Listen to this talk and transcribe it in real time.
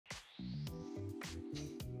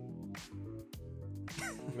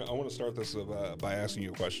I want to start this by asking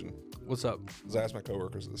you a question. What's up? Because I asked my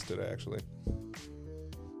coworkers this today, actually.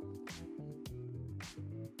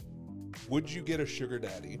 Would you get a sugar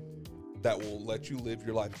daddy that will let you live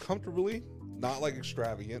your life comfortably, not like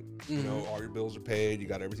extravagant? You know, all your bills are paid, you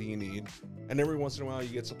got everything you need, and every once in a while you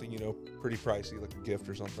get something, pretty pricey, like a gift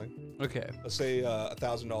or something. Okay. Let's say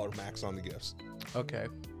 $1,000 max on the gifts. Okay.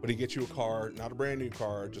 But he gets you a car, not a brand new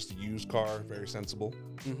car, just a used car, very sensible.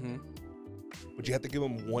 Mm-hmm. But you have to give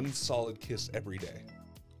him one solid kiss every day.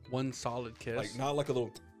 One solid kiss. Like, not like a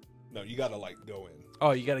little... No, you got to, go in.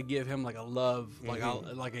 Oh, you got to give him like a love, like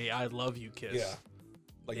a I love you kiss. Yeah.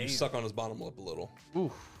 Like, you suck on his bottom lip a little.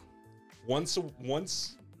 Oof.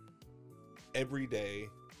 Once every day.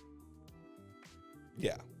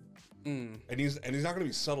 Yeah. And he's not going to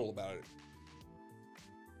be subtle about it.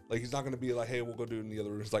 Like, he's not going to be like, hey, we'll go do it in the other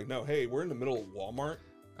room. It's like, no, hey, we're in the middle of Walmart.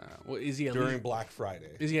 Well, is he during Black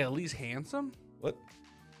Friday? Is he at least handsome? What?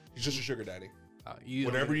 He's just a sugar daddy.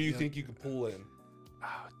 Whatever you think you can pull in.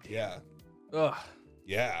 Oh, damn. Yeah. Ugh.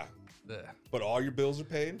 Yeah. Ugh. But all your bills are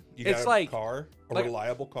paid. You It's got like- a car, a like-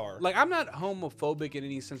 reliable car. Like, I'm not homophobic in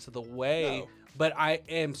any sense of the way, No. but I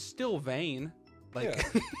am still vain. Like,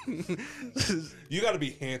 You got to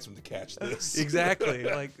be handsome to catch this. exactly.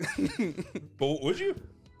 Like, But would you?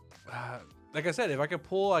 like I said, if I could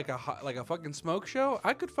pull like a fucking smoke show,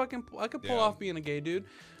 I could pull off being a gay dude.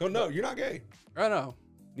 No, you're not gay. I know.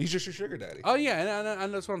 He's just your sugar daddy. Oh yeah,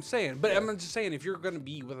 and that's what I'm saying. But I'm just saying, if you're gonna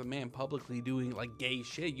be with a man publicly doing like gay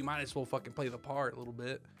shit, you might as well fucking play the part a little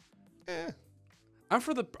bit. I'm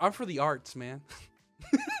for the arts, man.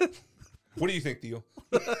 What do you think, Theo?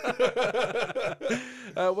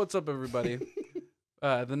 What's up, everybody?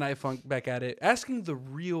 The Night Funk back at it, asking the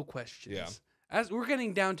real questions. Yeah. As we're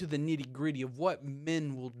getting down to the nitty gritty of what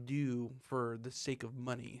men will do for the sake of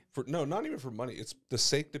money. No, not even for money. It's the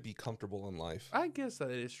sake to be comfortable in life. I guess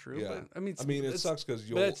that is true. Yeah. But, it sucks because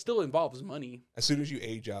but it still involves money. as soon as you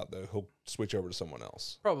age out, though, he'll switch over to someone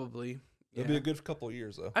else. Probably. It'll be a good couple of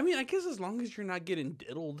years, though. I mean, I guess as long as you're not getting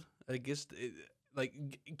diddled, I guess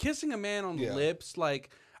kissing a man on the lips, like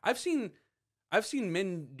I've seen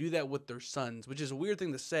men do that with their sons, which is a weird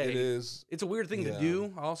thing to say. It is. It's a weird thing to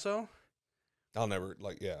do, also. I'll never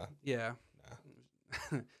Yeah. Yeah.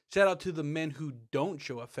 Shout out to the men who don't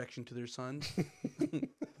show affection to their sons.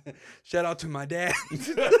 Shout out to my dad.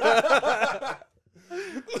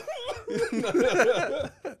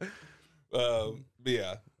 But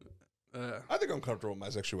yeah. I think I'm comfortable with my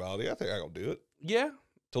sexuality. I think I can do it. Yeah.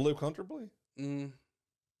 To live comfortably.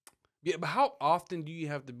 Yeah, but how often do you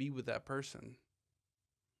have to be with that person?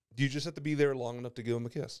 You just have to be there long enough to give him a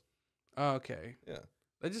kiss. Oh, okay. Yeah.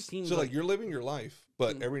 That just seems So, like, you're living your life,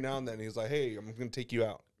 but every now and then he's like, hey, I'm going to take you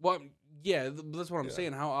out. Well, yeah, that's what I'm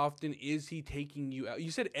saying. How often is he taking you out?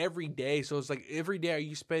 You said every day, so it's like every day are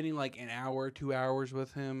you spending like an hour, 2 hours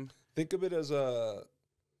with him? Think of it as a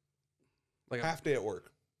half day at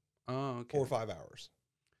work. Oh, okay. 4 or 5 hours.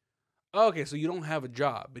 Oh, okay, so you don't have a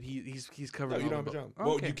job, but he's covering. No, you don't have a job. Oh,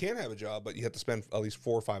 well, okay. you can have a job, but you have to spend at least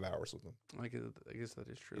 4 or 5 hours with him. I guess that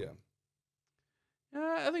is true. Yeah.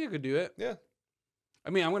 Yeah, I think I could do it. Yeah. I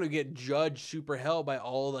mean, I'm gonna get judged super hell by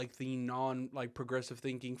all like the non progressive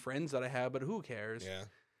thinking friends that I have, but who cares? Yeah.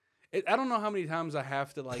 I don't know how many times I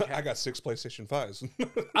have to like. I got 6 PlayStation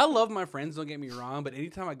 5s. I love my friends, don't get me wrong, but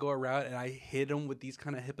anytime I go around and I hit them with these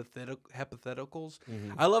kind of hypotheticals,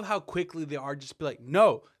 I love how quickly they are just be like,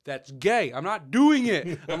 no, that's gay. I'm not doing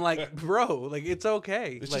it. I'm like, bro, like it's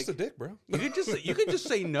okay. It's like, just a dick, bro. you could just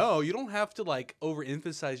say no. You don't have to like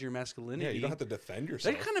overemphasize your masculinity. Yeah, you don't have to defend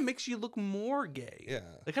yourself. That kind of makes you look more gay. Yeah.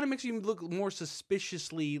 That kind of makes you look more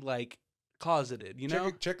suspiciously like closeted, you know?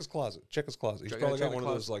 Check his closet. Check his closet. He's Check- probably check got the one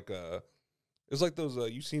of those like it's like those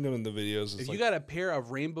you've seen them in the videos. It's If like, you got a pair of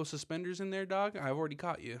rainbow suspenders in there, dog, I've already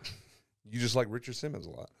caught you. you just like Richard Simmons a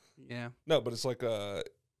lot. Yeah. No, but it's like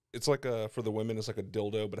for the women, it's like a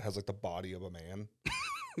dildo, but it has like the body of a man.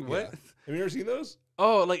 What? Yeah. Have you ever seen those?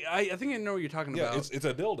 Oh, like I think I know what you're talking Yeah, about. it's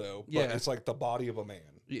a dildo, but Yeah. it's like the body of a man.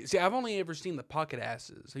 Yeah, see, I've only ever seen the pocket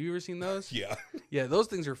asses. Have you ever seen those? Yeah. Yeah, those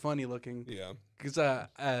things are funny looking. Yeah. Because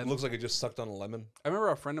It looks like it just sucked on a lemon. I remember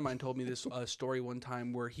a friend of mine told me this story one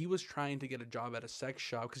time where he was trying to get a job at a sex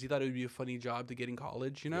shop because he thought it would be a funny job to get in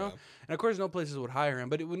college, you know? Yeah. And of course, no places would hire him.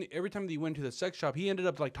 But every time that he went to the sex shop, he ended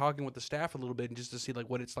up like talking with the staff a little bit and just to see like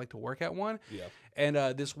what it's like to work at one. Yeah. And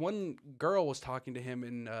this one girl was talking to him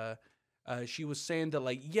and she was saying that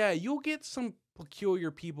like, yeah, you'll get some peculiar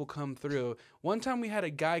people come through. One time we had a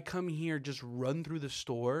guy come here just run through the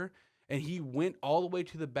store. And he went all the way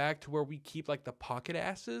to the back to where we keep like the pocket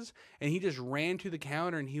asses. And he just ran to the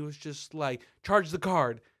counter and he was just like, charge the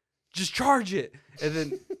card. Just charge it. And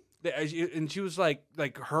then And she was like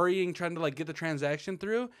hurrying, trying to like get the transaction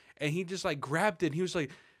through, and he just like grabbed it. And he was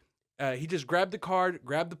like, he just grabbed the card,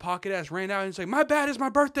 grabbed the pocket ass, ran out, and he's like, "My bad, it's my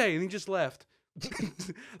birthday," and he just left.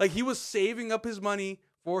 Like he was saving up his money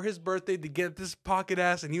for his birthday to get this pocket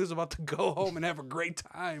ass, and he was about to go home and have a great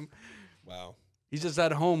time. Wow. He's just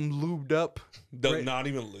at home, lubed up. Not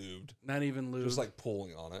even lubed. Not even lubed. Just like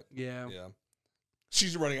pulling on it. Yeah. Yeah.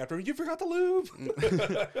 She's running after him. You forgot the lube.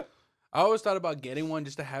 I always thought about getting one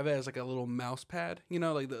just to have it as like a little mouse pad. You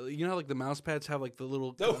know, like how like the mouse pads have like the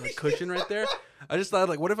little cushion right there. I just thought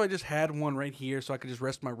like, what if I just had one right here so I could just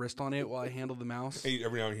rest my wrist on it while I handle the mouse? Hey,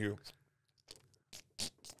 every now and then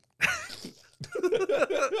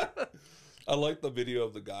I like the video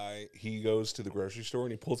of the guy. He goes to the grocery store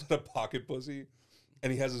and he pulls out a pocket pussy,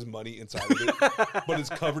 and he has his money inside of it, but it's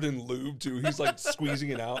covered in lube too. He's like squeezing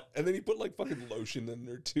it out, and then he put like fucking lotion in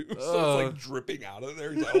there too, so it's like dripping out of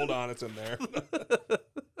there. He's like, "Hold on, it's in there."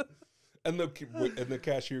 and the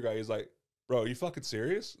cashier guy is like, "Bro, you fucking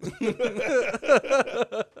serious?"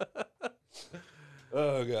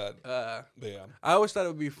 Oh god. Yeah. I always thought it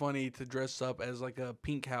would be funny to dress up as like a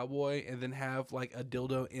pink cowboy and then have like a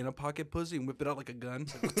dildo in a pocket pussy and whip it out like a gun.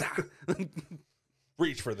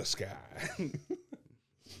 Reach for the sky.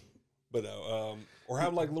 But no, or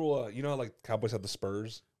have like little, you know, how, like cowboys have the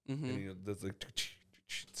spurs, and you know, there's the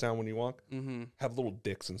sound when you walk. Have little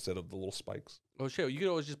dicks instead of the little spikes. Oh shit! You could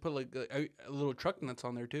always just put like a little truck nuts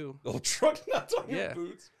on there too. Little truck nuts on your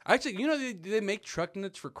boots. Actually, you know they make truck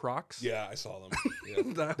nuts for Crocs. Yeah, I saw them.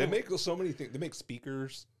 Yeah. They make so many things. They make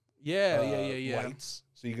speakers. Yeah. Lights,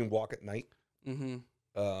 so you can walk at night.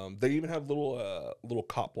 They even have little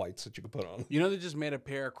cop lights that you can put on. You know, they just made a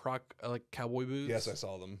pair of Croc like cowboy boots. Yes, I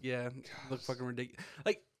saw them. Yeah, look fucking ridiculous.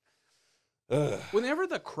 Like, whenever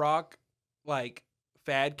the Croc like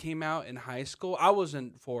fad came out in high school, I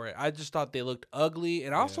wasn't for it. I just thought they looked ugly,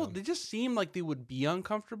 and also they just seemed like they would be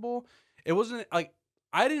uncomfortable. It wasn't like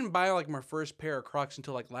I didn't buy like my first pair of Crocs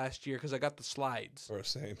until like last year because I got the slides. Or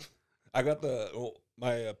same. I got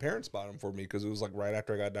my parents bought them for me because it was like right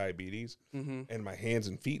after I got diabetes, and my hands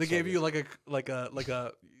and feet. They gave you like a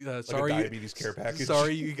sorry, a diabetes care package.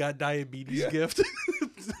 Sorry, you got diabetes gift.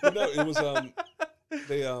 No, it was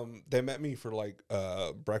they met me for like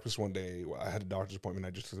breakfast one day. I had a doctor's appointment. I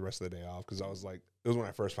just took the rest of the day off because I was like, it was when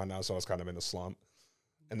I first found out, so I was kind of in a slump,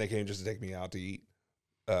 and they came just to take me out to eat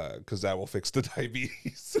because that will fix the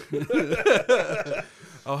diabetes.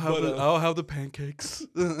 I'll have the pancakes.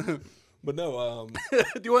 But no,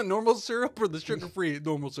 do you want normal syrup or the sugar-free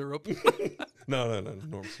normal syrup? No,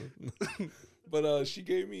 normal syrup. But she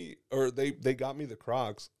gave me, or they got me the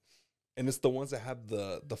Crocs, and it's the ones that have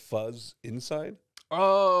the fuzz inside.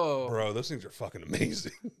 Oh, bro, those things are fucking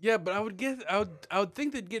amazing. Yeah, but I would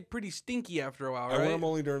think they'd get pretty stinky after a while, right? I wear them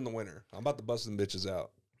only during the winter. I'm about to bust them bitches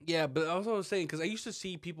out. Yeah, but I was saying, because I used to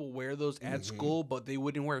see people wear those at school, but they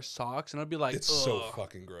wouldn't wear socks, and I'd be like, it's so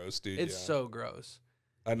fucking gross, dude. It's so gross.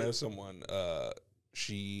 I know someone,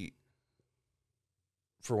 she,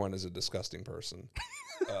 for one, is a disgusting person.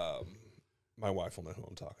 My wife will know who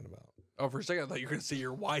I'm talking about. Oh, for a second, I thought you were going to say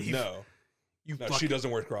your wife. No, she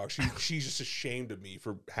doesn't wear Crocs. She's just ashamed of me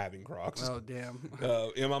for having Crocs. Oh, damn.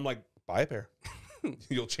 And I'm like, buy a pair.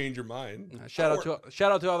 You'll change your mind. Shout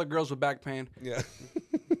out to all the girls with back pain. Yeah.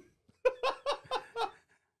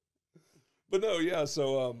 But no, yeah.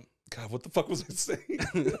 So, God, what the fuck was I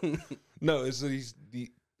saying? No,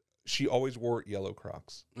 she always wore yellow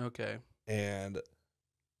Crocs. Okay. And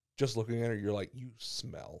just looking at her, you're like, you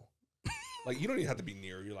smell. Like, you don't even have to be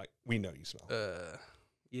near her. You're like, we know you smell.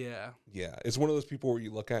 Yeah. Yeah. It's one of those people where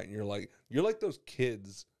you look at and you're like those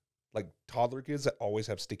kids, like toddler kids that always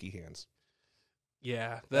have sticky hands.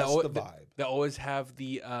 Yeah. That's the vibe. They always have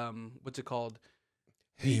the, what's it called?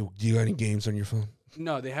 Hey, do you got any games on your phone?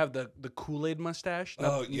 No, they have the Kool-Aid mustache.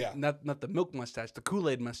 Not the milk mustache, the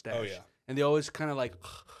Kool-Aid mustache. Oh, yeah. And they always kind of like,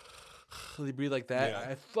 they breathe like that.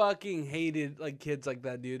 Yeah. I fucking hated like kids like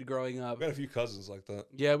that, dude, growing up. We had a few cousins like that.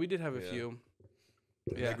 Yeah, we did have a few.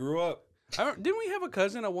 Yeah. They grew up. Didn't we have a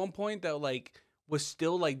cousin at one point that like was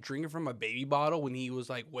still like drinking from a baby bottle when he was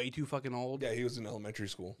like way too fucking old? Yeah, he was in elementary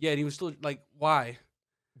school. Yeah, and he was still like, why?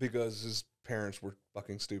 Because his parents were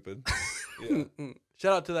fucking stupid. Yeah.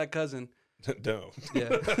 Shout out to that cousin. No.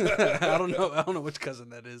 Yeah. I don't know which cousin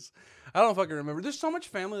that is. I don't fucking remember. There's so much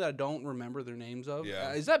family that I don't remember their names of.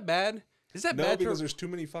 Yeah. Is that bad? Is that bad? No, because there's too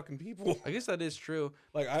many fucking people. I guess that is true.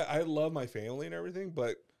 Like, I love my family and everything,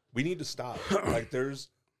 but we need to stop. Like, there's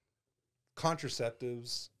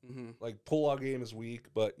contraceptives. Like, pull-out game is weak,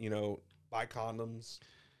 but, you know, buy condoms.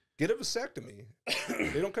 Get a vasectomy.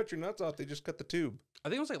 They don't cut your nuts off. They just cut the tube. I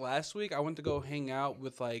think it was like last week I went to go hang out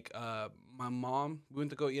with like my mom. We went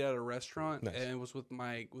to go eat at a restaurant, Nice. and it was with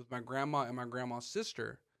my grandma and my grandma's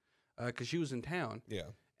sister, because she was in town. Yeah.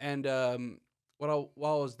 And while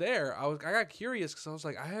I was there, I got curious because I was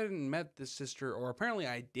like, I hadn't met this sister, or apparently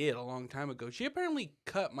I did a long time ago. She apparently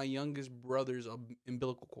cut my youngest brother's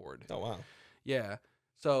umbilical cord. Oh wow. Yeah.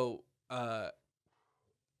 So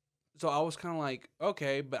so I was kind of like,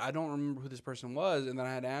 okay, but I don't remember who this person was. And then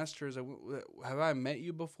I had asked her, have I met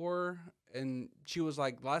you before? And she was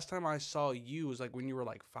like, last time I saw you was like when you were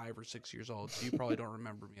like 5 or 6 years old. So you probably don't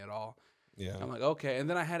remember me at all. Yeah. I'm like, okay. And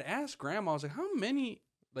then I had asked grandma, I was like, how many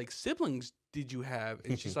like siblings did you have?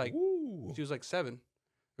 And she's like, Woo. she was like 7.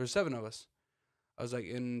 There were 7 of us. I was like,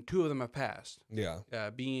 and 2 of them have passed. Yeah.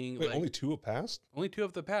 Being Wait, like, only 2 have passed? only 2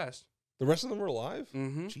 of them passed. The rest of them are alive?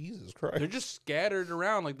 Mm-hmm. Jesus Christ. They're just scattered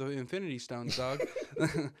around like the Infinity Stones, dog.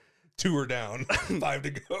 2 are down. 5 to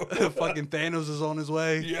go. Fucking Thanos is on his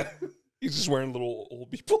way. Yeah. He's just wearing little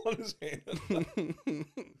old people on his hand.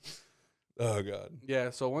 Oh God.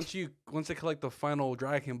 Yeah, so once they collect the final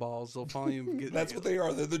Dragon Balls, they'll finally get. That's what they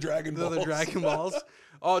are. They're the Dragon They're Balls. the Dragon Balls.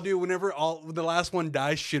 Oh, dude! Whenever the last one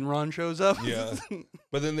dies, Shinron shows up. Yeah.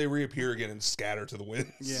 But then they reappear again and scatter to the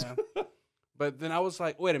winds. Yeah. But then I was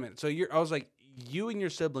like, wait a minute. So I was like, you and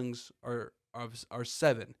your siblings are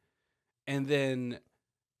 7, and then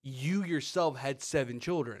you yourself had 7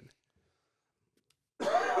 children.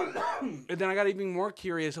 And then I got even more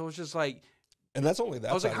curious. I was just like, And that's only that.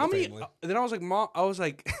 I was like, side how of the many? family. Then I was like, Mom. I was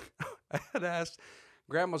like, I had asked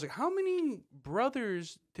Grandma. I was like, how many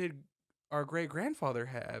brothers did our great grandfather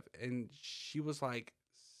have? And she was like,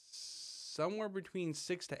 somewhere between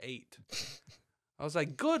 6 to 8. I was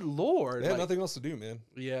like, good Lord. They had like, nothing else to do, man.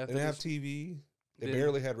 Yeah. They didn't have TV. They didn't.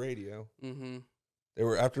 barely had radio. Mm-hmm. They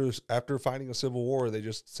were after fighting a civil war. They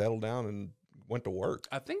just settled down and went to work.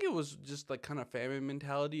 I think it was just like kind of family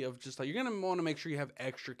mentality of just like, you're going to want to make sure you have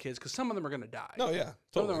extra kids because some of them are going to die. No, yeah,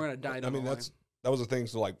 Some of them totally. are going to die. I down mean, the line. that was the thing.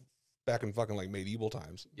 So like back in fucking like medieval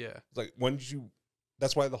times, Yeah. it's like when did you?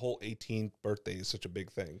 That's why the whole 18th birthday is such a big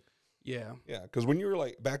thing. Yeah. Yeah, because when you were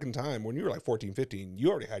like back in time, when you were like 14, 15, you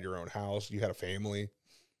already had your own house. You had a family.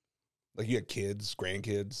 Like you had kids,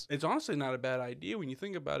 grandkids. It's honestly not a bad idea when you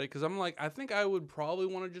think about it, because I'm like, I think I would probably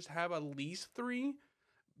want to just have at least 3,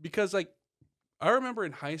 because like I remember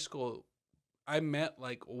in high school, I met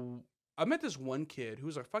this one kid who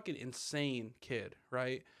was a fucking insane kid,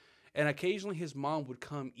 right? And occasionally his mom would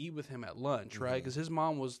come eat with him at lunch, right? Because his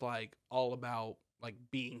mom was like all about like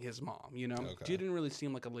being his mom, you know? Okay. She didn't really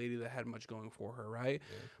seem like a lady that had much going for her, right?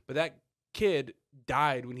 Yeah. But that kid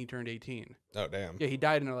died when he turned 18. Oh damn. Yeah, he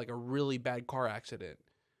died in a really bad car accident.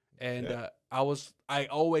 And Yeah. I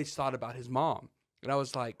always thought about his mom. And I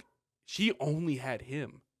was like, she only had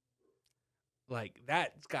him. Like,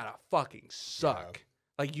 that's gotta fucking suck. Yeah.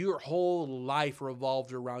 Like, your whole life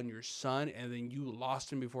revolved around your son, and then you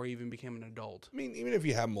lost him before he even became an adult. I mean, even if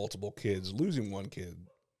you have multiple kids, losing one kid,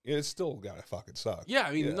 it's still gotta fucking suck. Yeah,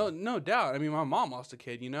 I mean, Yeah. no doubt. I mean, my mom lost a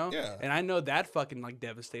kid, you know? Yeah. And I know that fucking, like,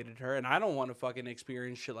 devastated her, and I don't want to fucking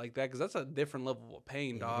experience shit like that, because that's a different level of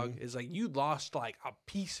pain, dog. It's like, you lost, like, a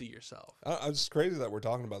piece of yourself. It's crazy that we're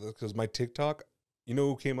talking about this because my TikTok, you know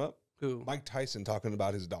who came up? Who? Mike Tyson talking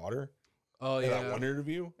about his daughter. Oh, In yeah. that one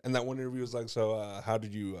interview, and that one interview was like, so how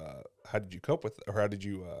did you cope with, or how did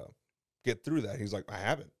you get through that? He's like, I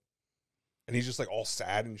haven't, and he's just like all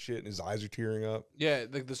sad and shit, and his eyes are tearing up. Yeah,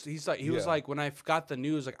 like this, he was Yeah. like, when I got the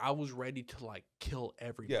news, like I was ready to like kill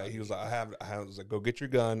everybody. Yeah, he was like, I was like, go get your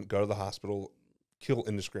gun, go to the hospital, kill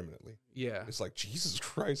indiscriminately. Yeah, It's like, Jesus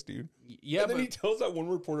Christ, dude. yeah, And then but he tells that one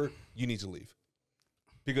reporter, you need to leave,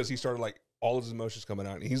 because he started like all of his emotions coming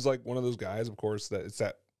out, and he's like one of those guys, of course, that it's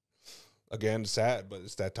that. Again, sad, but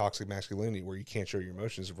it's that toxic masculinity where you can't show your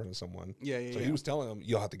emotions in front of someone. yeah, So yeah. he was telling him,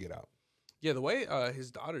 you'll have to get out. Yeah, the way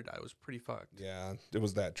his daughter died was pretty fucked. Yeah, it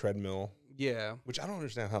was that treadmill, Yeah, which I don't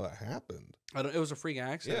understand how that happened. it was a freak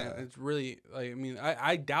accident. Yeah. It's really like, I mean,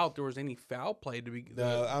 I doubt there was any foul play to be.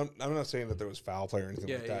 No, I'm not saying that there was foul play or anything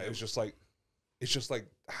Yeah, like that. yeah. It was just like,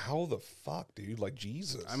 how the fuck, dude? Like,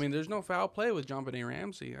 Jesus. I mean, there's no foul play with John Benet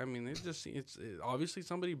Ramsey. I mean, it's obviously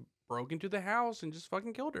somebody broke into the house and just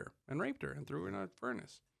fucking killed her and raped her and threw her in a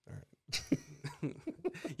furnace. All right.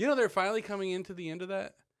 You know, they're finally coming into the end of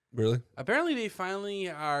that. Really? Apparently, they finally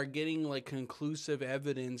are getting like conclusive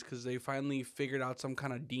evidence because they finally figured out some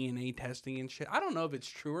kind of DNA testing and shit. I don't know if it's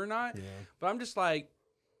true or not, Yeah. but I'm just like,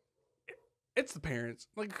 it's the parents.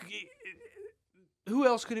 Like, who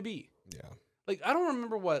else could it be? Yeah. Like, I don't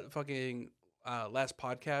remember what fucking last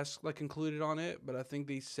podcast like concluded on it, but I think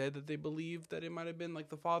they said that they believed that it might have been like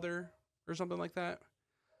the father or something like that.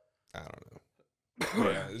 I don't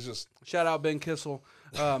know. Yeah, it's just, Shout out Ben Kissel.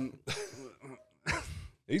 yeah,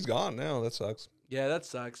 He's gone now. That sucks. Yeah, that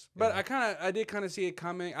sucks. But Yeah. I did kind of see it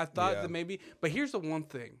coming. I thought Yeah. that maybe, but here's the one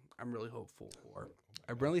thing I'm really hopeful for.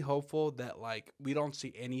 I'm really hopeful that like we don't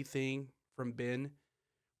see anything from Ben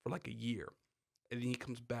for like a year, and then he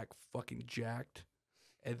comes back fucking jacked,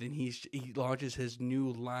 and then he launches his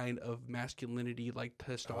new line of masculinity like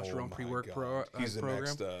testosterone my pre-work God. He's the program.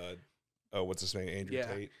 next. What's his name? Andrew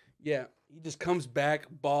Yeah. Tate. Yeah, he just comes back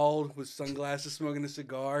bald with sunglasses, smoking a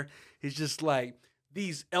cigar. He's just like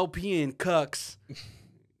these LPN cucks.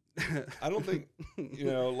 I don't think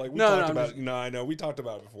like we No, talked I'm about. just- I know we talked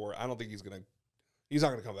about it before. I don't think he's not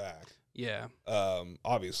gonna come back. Yeah,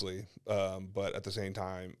 Obviously, but at the same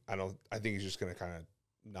time, I think he's just gonna kind of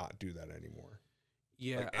not do that anymore.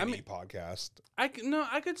 yeah. Like I any mean, podcast. I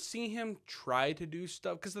could see him try to do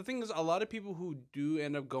stuff because the thing is, a lot of people who do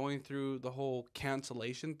end up going through the whole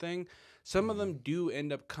cancellation thing, some of them do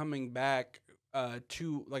end up coming back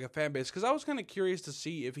to like a fan base. Because I was kind of curious to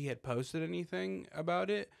see if he had posted anything about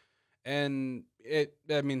it, and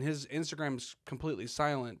I mean, his Instagram's completely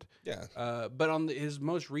silent. Yeah, But on his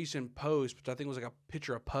most recent post, which I think was like a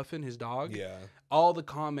picture of Puffin, his dog, yeah, all the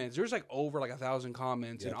comments, there's like over like 1,000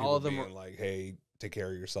 comments, yeah. and all of them being were. like, "Hey, take care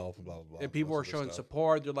of yourself," and blah blah blah. And people that are sort of showing stuff.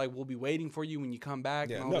 support. They're like, "We'll be waiting for you when you come back."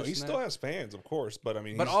 Yeah, and all no, this he and still that. has fans, of course, but I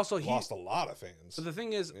mean, But he's also he- lost a lot of fans. But the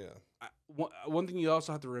thing is, Yeah, one thing you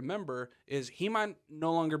also have to remember is he might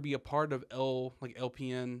no longer be a part of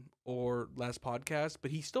LPN or Last Podcast,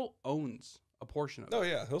 but he still owns a portion of oh it.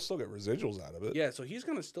 yeah, he'll still get residuals out of it. Yeah, so he's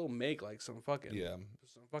gonna still make like some fucking Yeah,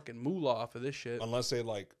 moolah off of this shit. unless they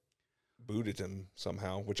like booted him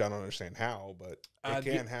somehow, which I don't understand how, but it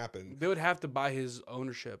The- can happen. They would have to buy his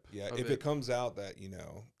ownership. Yeah, of if it comes out that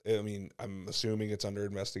I mean, I'm assuming it's under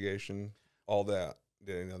investigation, all that,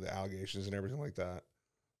 the allegations and everything like that,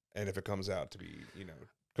 and if it comes out to be,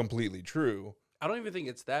 completely true, I don't even think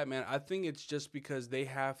it's that, man. I think it's just because they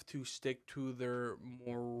have to stick to their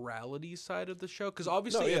morality side of the show. Because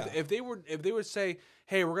obviously, yeah. if they would say,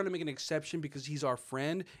 "Hey, we're gonna make an exception because he's our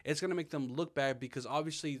friend," it's gonna make them look bad. Because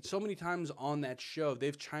obviously, so many times on that show,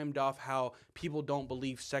 they've chimed off how people don't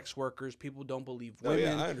believe sex workers, people don't believe no,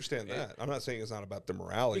 women. yeah, I understand that. I'm not saying it's not about the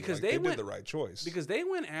morality Because like, they they went- did the right choice. Because they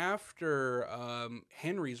went after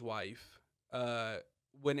Henry's wife.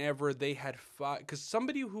 Whenever they had fought, because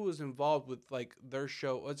somebody who was involved with like their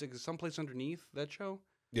show, was it Someplace Underneath, that show?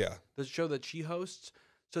 Yeah, The show that she hosts.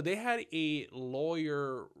 So they had a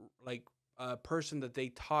lawyer, like person that they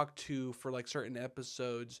talked to for like certain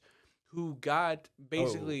episodes, who got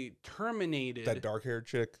basically terminated. that dark-haired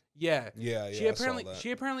chick. Yeah. Yeah, She I saw that.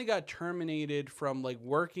 apparently got terminated from like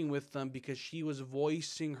working with them because she was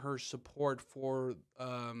voicing her support for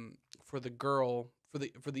the girl,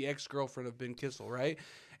 for the ex-girlfriend of Ben Kissel, right?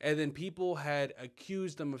 And then people had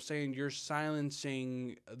accused them of saying you're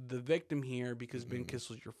silencing the victim here because Ben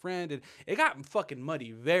Kissel's your friend, and it got fucking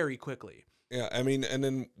muddy very quickly. Yeah, I mean, and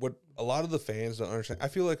then what a lot of the fans don't understand, I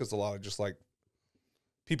feel like it's a lot of just like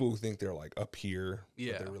people who think they're like up here,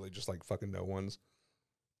 Yeah. but they're really just like fucking no ones.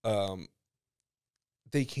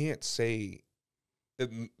 They can't say,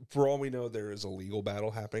 for all we know, there is a legal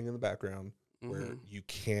battle happening in the background where Mhm. you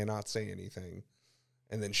cannot say anything.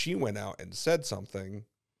 And then she went out and said something.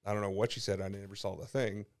 I don't know what she said. I never saw the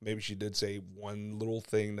thing. Maybe she did say one little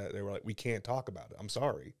thing that they were like, we can't talk about it. I'm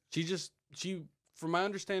sorry. She from my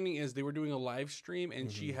understanding is they were doing a live stream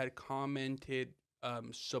and she Mhm. had commented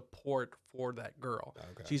support for that girl.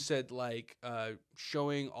 Okay. She said like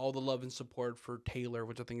showing all the love and support for Taylor,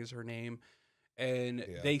 which I think is her name. And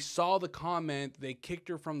Yeah. they saw the comment, they kicked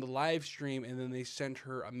her from the live stream, and then they sent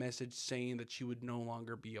her a message saying that she would no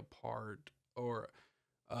longer be a part or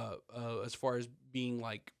as far as being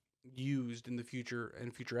like used in the future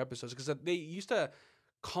episodes, because they used to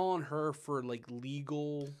call on her for like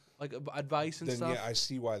legal like advice and then stuff. yeah, I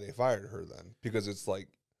see why they fired her then, because it's like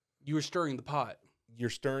You were stirring the pot. you're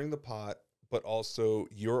stirring the pot, but also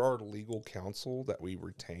you're our legal counsel that we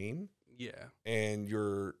retain, Yeah. and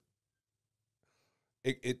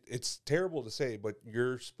it's terrible to say, but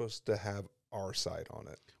you're supposed to have our side on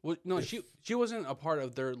it. Well, no, If- she wasn't a part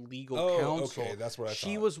of their legal Oh, counsel. okay, that's what I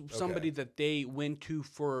She thought. was Okay. somebody that they went to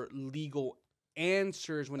for legal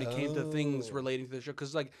answers when it came to things Oh. relating to the show.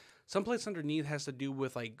 Because like Someplace Underneath has to do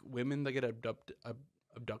with like women that get abducted.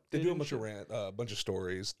 They do a and bunch shit. of bunch of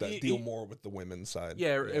stories that Y- deal y- more with the women's side.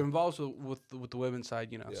 Yeah, it involves with the women's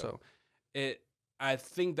side, Yeah. So I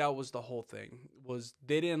think that was the whole thing. Was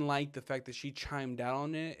they didn't like the fact that she chimed out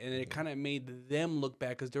on it, and it Mm-hmm. kind of made them look bad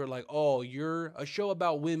because they were like, "Oh, you're a show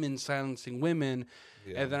about women silencing women."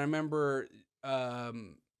 Yeah. And then I remember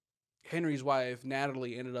Henry's wife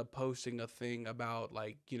Natalie ended up posting a thing about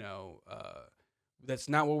like that's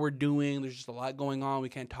not what we're doing. There's just a lot going on. We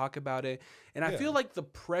can't talk about it. And I feel like the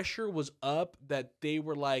pressure was up that they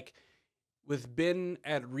were like, with Ben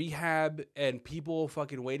at rehab and people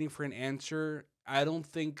fucking waiting for an answer, I don't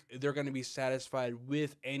think they're going to be satisfied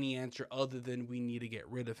with any answer other than we need to get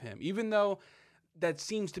rid of him. Even though that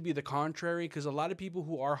seems to be the contrary, because a lot of people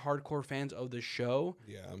who are hardcore fans of the show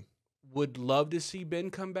would love to see Ben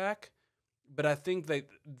come back. But I think that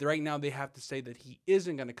right now they have to say that he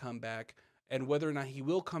isn't going to come back, and whether or not he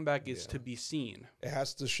will come back is to be seen. It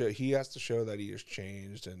has to show. He has to show that he has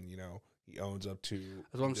changed, and he owns up to.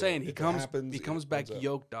 That's what I'm saying. He comes back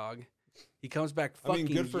yoked, dog. He comes back fucking.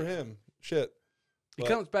 Good for him. Shit. He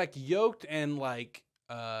comes back yoked and like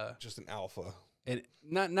just an alpha. And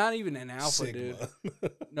not even an alpha, Sigma. dude.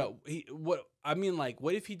 No, what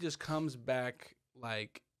if he just comes back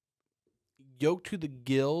like yoked to the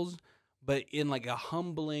gills, but in like a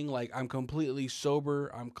humbling, like, I'm completely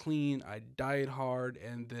sober, I'm clean, I diet hard,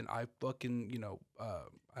 and then I fucking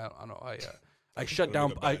I don't know, I shut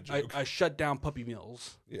down I shut down Puppy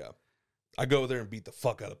Mills. Yeah. I go there and beat the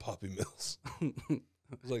fuck out of Puppy Mills.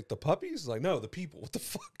 It's like, the puppies? Like, no, the people. What the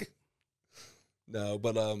fuck? No,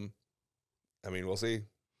 but I mean, we'll see.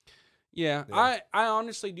 Yeah. I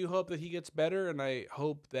honestly do hope that he gets better, and I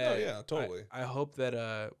hope that totally. I hope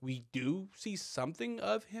that we do see something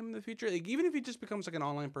of him in the future. Like, even if he just becomes like an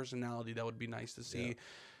online personality, that would be nice to see. Yeah.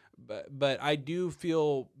 But I do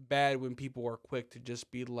feel bad when people are quick to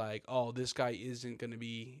just be like, "Oh, this guy isn't going to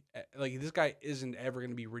be like, this guy isn't ever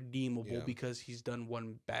going to be redeemable because he's done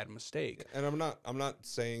one bad mistake." And I'm not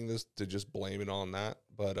saying this to just blame it on that,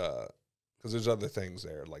 but because there's other things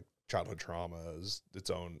there, like childhood trauma is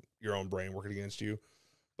your own brain working against you.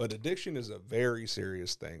 But addiction is a very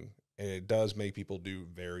serious thing, and it does make people do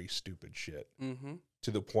very stupid shit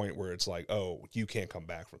to the point where it's like, oh, you can't come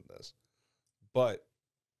back from this. But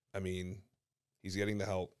I mean, he's getting the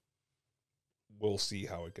help. We'll see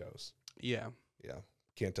how it goes. Yeah.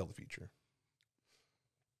 Can't tell the future.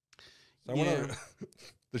 So I went on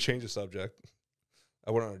to change the subject.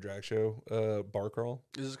 I went on a drag show, bar crawl.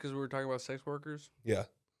 Is this because we were talking about sex workers? Yeah.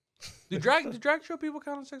 Do drag show people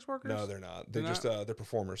count as sex workers? No, they're not. They're just they're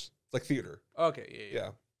performers. It's like theater. Okay, yeah.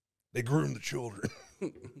 They groom the children.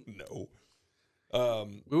 No.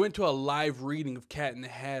 We went to a live reading of Cat in the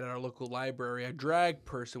Hat at our local library. A drag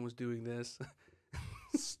person was doing this.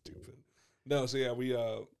 Stupid. No, so yeah, we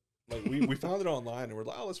found it online and we're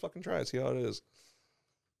like, oh, let's fucking try it, see how it is.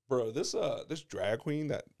 Bro, this drag queen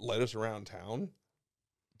that led us around town,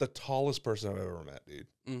 the tallest person I've ever met, dude.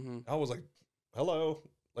 Mm-hmm. I was like, hello,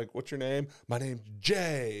 like, what's your name? My name's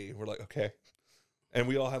Jay. We're like, okay. And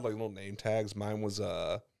we all had like little name tags. Mine was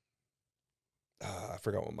I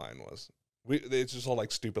forgot what mine was. It's just all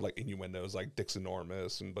like stupid like innuendos, like Dix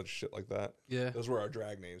Enormous and a bunch of shit like that. Yeah. Those were our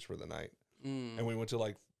drag names for the night. And we went to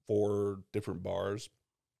like 4 different bars.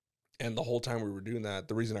 And the whole time we were doing that,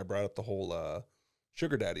 the reason I brought up the whole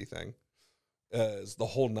sugar daddy thing is the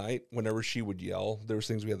whole night, whenever she would yell, there was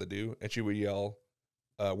things we had to do, and she would yell,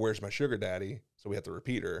 where's my sugar daddy? So we had to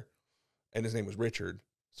repeat her. And his name was Richard.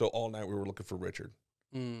 So all night we were looking for Richard.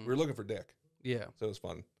 We were looking for Dick. Yeah. So it was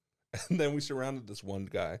fun. And then we surrounded this one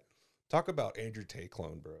guy. Talk about Andrew Tate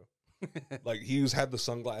clone, bro. Like, he had the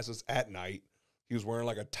sunglasses at night. He was wearing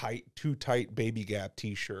like a too tight Baby Gap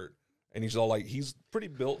t-shirt. And he's all like, he's pretty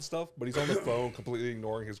built stuff, but he's on the phone completely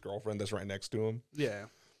ignoring his girlfriend that's right next to him. Yeah.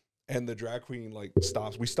 And the drag queen like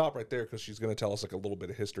stops. We stop right there because she's going to tell us like a little bit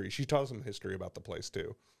of history. She tells some history about the place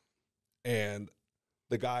too. And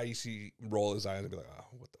the guy, you see roll his eyes and be like, oh,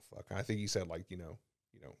 what the fuck? And I think he said like,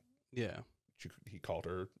 yeah. He called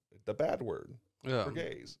her the bad word for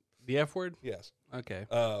gays. The F word? Yes. Okay.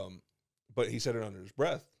 But he said it under his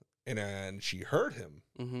breath, and she heard him.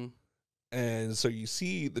 Mm-hmm. And so you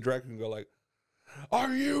see the drag queen go like,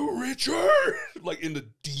 "Are you Richard?" Like in the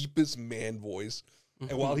deepest man voice.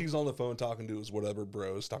 And while he's on the phone talking to his whatever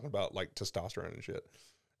bros, talking about like testosterone and shit,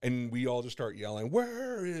 and we all just start yelling,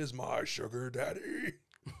 "Where is my sugar daddy?"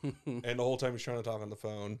 And the whole time he's trying to talk on the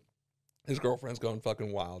phone, his girlfriend's going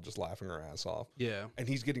fucking wild, just laughing her ass off. Yeah. And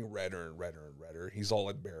he's getting redder and redder and redder. He's all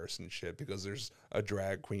embarrassed and shit because there's a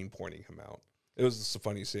drag queen pointing him out. It was just the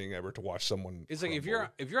funniest thing ever to watch someone. It's like, if you're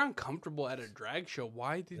uncomfortable at a drag show,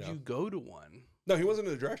 why did you go to one? No, he wasn't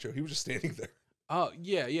in a drag show. He was just standing there. Oh,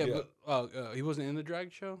 yeah. But he wasn't in the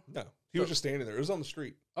drag show? No, he was just standing there. It was on the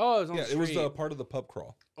street. Oh, it was on the street. It was part of the pub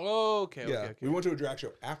crawl. Oh, okay. Okay. We went to a drag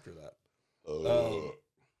show after that.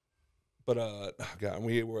 God,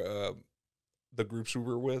 we were the groups we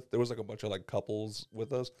were with. There was like a bunch of like couples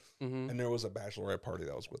with us, and there was a bachelorette party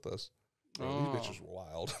that was with us. These bitches were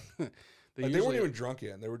wild. They weren't even drunk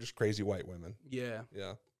yet. They were just crazy white women. Yeah.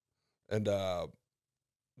 Yeah. And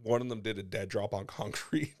one of them did a dead drop on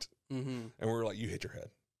concrete, Mm-hmm. and we were like, "You hit your head,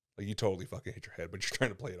 like you totally fucking hit your head," but you're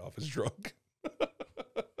trying to play it off as drunk.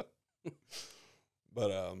 But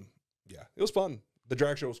yeah, it was fun. The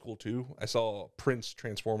drag show was cool too. I saw Prince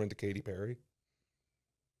transform into Katy Perry.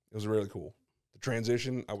 It was really cool. The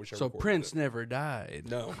transition, I wish I So recorded Prince it. never died.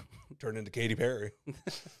 No, turned into Katy Perry.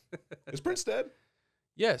 Is Prince dead?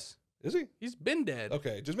 Yes, Is he? he's been dead.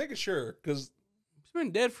 Okay, just making sure, because He's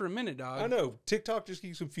been dead for a minute, dog. I know TikTok just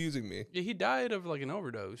keeps confusing me. Yeah, he died of like an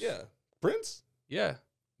overdose. Yeah, Prince? Yeah.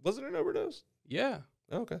 Was it an overdose? Yeah.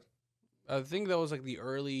 Oh, okay. I think that was like the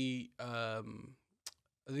early.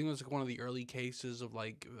 I think it was like one of the early cases of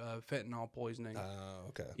like fentanyl poisoning.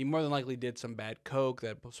 Okay. He more than likely did some bad coke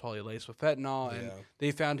that was probably laced with fentanyl, and Yeah.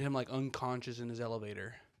 they found him like unconscious in his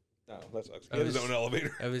elevator Oh, that sucks. He had his own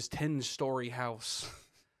elevator. of his 10-story house.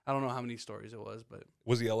 I don't know how many stories it was, but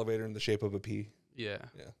Was the elevator in the shape of a P? yeah.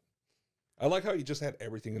 I like how he just had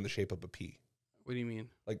everything in the shape of a P. What do you mean?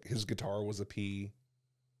 Like his guitar was a P.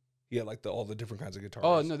 He had like all the different kinds of guitars.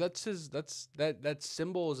 Oh no, that's his. That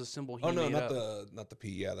symbol is a symbol he Oh no, made not up. the P.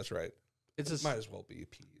 Yeah, that's right. It's It a might as well be a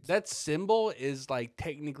P. that symbol is like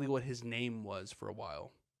technically what his name was for a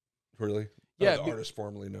while. Really? Yeah, the artist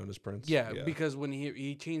formerly known as Prince. Yeah, because when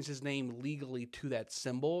he changed his name legally to that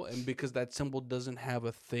symbol, and because that symbol doesn't have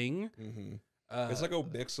a thing, It's like a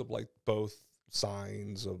mix of like both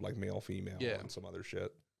signs of like male, female, Yeah. and some other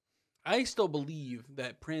shit. I still believe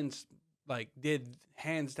that Prince like did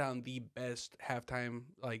hands down the best halftime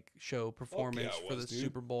like show performance it for was, the dude.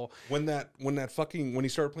 Super Bowl. When he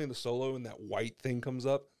started playing the solo and that white thing comes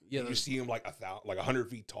up, Yeah, and you see him like 100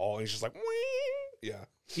 feet tall, and he's just like, "Wee!" Yeah.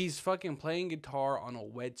 he's fucking playing guitar on a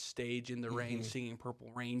wet stage in the rain, Mhm. singing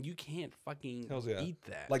 "Purple Rain." You can't fucking Hells yeah. beat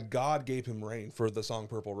that. Like God gave him rain for the song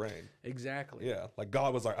Purple Rain. exactly. Yeah. Like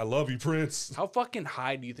God was like, "I love you, Prince." How fucking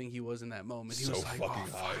high do you think he was in that moment? He So was like,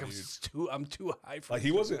 fucking "Oh high, fuck, I'm too high for Like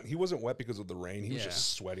this." he wasn't wet because of the rain. He was Yeah.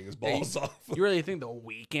 just sweating his Hey, balls off. You really think The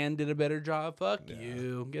Weeknd did a better job? Fuck Yeah.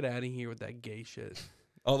 you. Get out of here with that gay shit.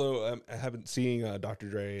 Although I haven't seen Dr.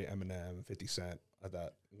 Dre, Eminem, 50 Cent at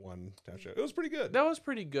that one time show. It was pretty good. That was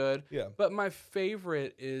pretty good. Yeah. But my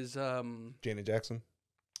favorite is Janet Jackson.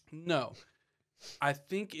 no. I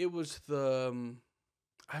think it was the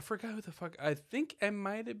I forgot who the fuck. I think it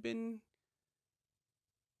might have been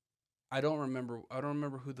I don't remember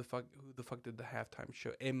who the fuck did the halftime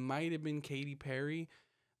show. It might have been Katy Perry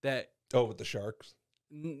that Oh, with the Sharks.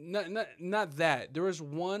 not that. There was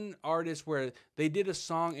one artist where they did a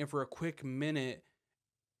song and for a quick minute.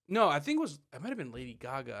 No, I think it might have been Lady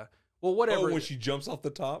Gaga. Well, whatever. Oh, when she jumps off the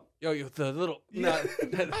top. Yo, the little Yeah.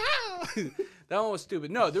 that one was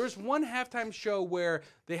stupid. No, there was one halftime show where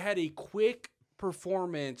they had a quick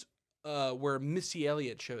performance where Missy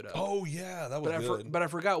Elliott showed up. Oh yeah, that was good. But I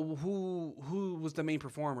forgot who was the main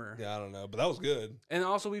performer. Yeah, I don't know, but that was good. And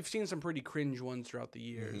also we've seen some pretty cringe ones throughout the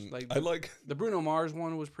years. Mhm. Like I like. the Bruno Mars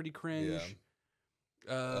one was pretty cringe.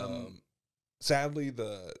 Sadly,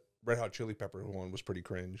 the Red Hot Chili Peppers one was pretty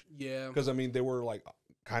cringe Yeah. because I mean they were like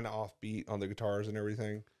kind of offbeat on the guitars and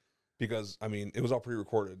everything. Because I mean it was all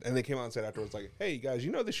pre-recorded, and they came out and said afterwards like, "Hey guys,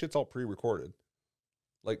 you know this shit's all pre-recorded.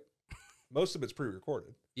 Like most of it's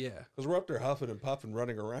pre-recorded Yeah. because we're up there huffing and puffing,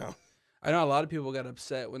 running around." I know a lot of people got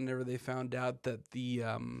upset whenever they found out that the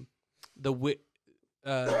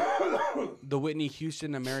Whitney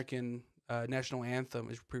Houston American national anthem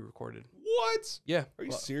is pre-recorded. What? Yeah. Are you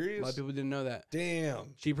A lot serious? of people didn't know that.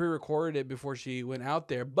 Damn. She pre-recorded it before she went out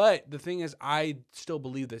there. But the thing is, I still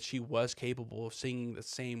believe that she was capable of singing the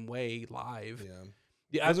same way live. Yeah.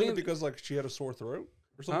 Yeah, I Wasn't think it because like she had a sore throat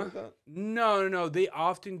or something like that? no. They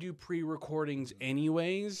often do pre-recordings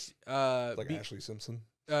anyways. Like Ashley Simpson.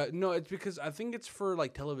 No, it's because I think it's for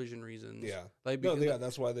like television reasons. Yeah. Like No, because yeah,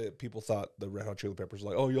 that's why the people thought the Red Hot Chili Peppers were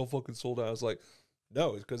like, "Oh, y'all fucking sold out." I was like,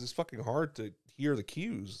 no, it's because it's fucking hard to hear the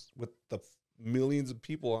cues with the millions of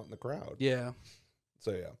people out in the crowd. yeah.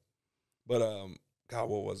 So yeah, but God,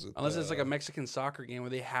 what was it? Unless it's like a Mexican soccer game where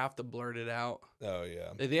they have to blurt it out. Oh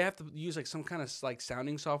yeah. They have to use like some kind of like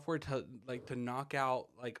sounding software to knock out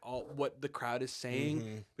like all what the crowd is saying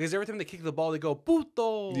Mhm. because every time they kick the ball they go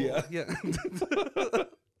puto. Yeah. Yeah.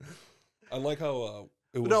 I like how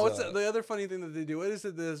it was. No, what's the other funny thing that they do? What is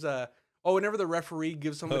it? There's whenever the referee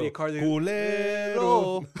gives somebody a card, they go,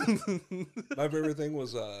 culero. "Culero." My favorite thing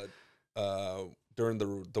was during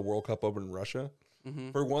the World Cup over in Russia.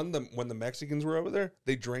 Mhm. For one, when the Mexicans were over there,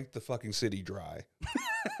 they drank the fucking city dry.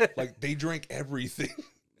 Like they drank everything,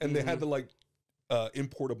 and they had to like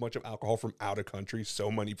import a bunch of alcohol from out of country,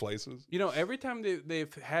 so many places. You know, every time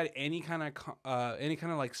they've had any kind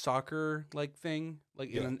of like soccer like thing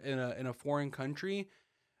like in a foreign country,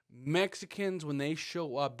 Mexicans, when they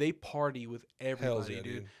show up, they party with everybody, yeah,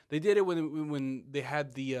 dude. dude. They did it when they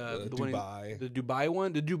had the one in- Dubai. the Dubai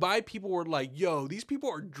one. The Dubai people were like, "Yo, these people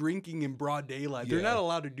are drinking in broad daylight. They're Yeah. not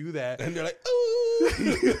allowed to do that." And they're like,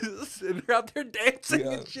 ooh. And they're out there dancing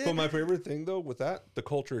Yeah. and shit. But my favorite thing though with that, the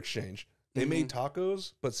culture exchange. They made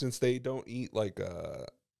tacos, but since they don't eat like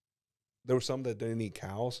there were some that didn't eat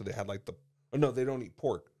cow, so they had like they don't eat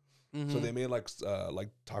pork. So they made like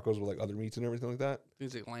tacos with like other meats and everything like that.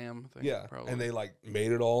 Things like lamb. I think, Yeah, probably. and they like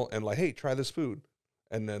made it all and like, hey, try this food.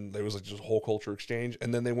 And then there was like just a whole culture exchange.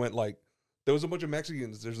 And then they went like, there was a bunch of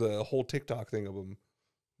Mexicans. There's a whole TikTok thing of them.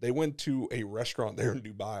 They went to a restaurant there in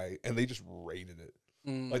Dubai and they just raided it.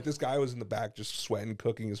 Like this guy was in the back just sweating,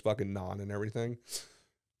 cooking his fucking naan and everything.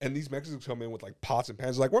 And these Mexicans come in with like pots and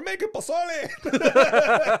pans, like, we're making pozole.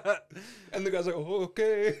 And the guy's like, oh,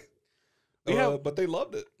 okay. But they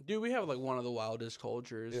loved it. Dude, we have like one of the wildest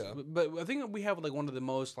cultures. Yeah. But I think we have like one of the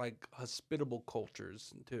most like hospitable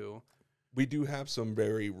cultures too. We do have some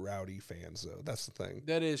very rowdy fans, though. That's the thing.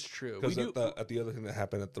 That is true. Because at the other thing that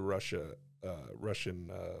happened at the Russian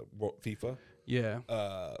FIFA, yeah.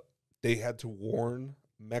 they had to warn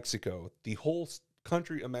Mexico, the whole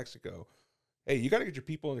country of Mexico, hey, you got to get your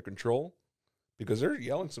people under control because they're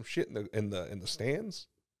yelling some shit in the stands.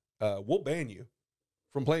 We'll ban you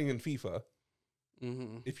from playing in FIFA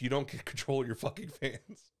if you don't get control of your fucking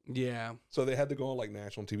fans. Yeah. So they had to go on like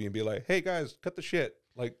national TV and be like, hey guys, cut the shit.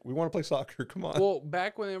 Like, we want to play soccer. Come on. Well,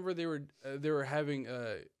 back whenever they were having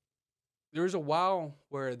there was a while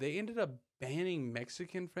where they ended up banning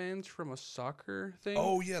Mexican fans from a soccer thing.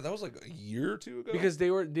 Oh yeah, that was like a year or two ago. Because they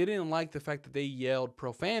didn't like the fact that they yelled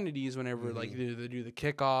profanities whenever like they do the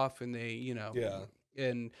kickoff and they Yeah.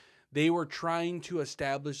 and they were trying to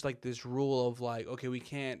establish like this rule of like, okay, we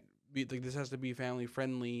can't be like, this has to be family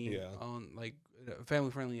friendly on like a family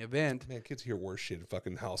friendly event. Man, kids hear worse shit in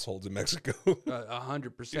fucking households in Mexico.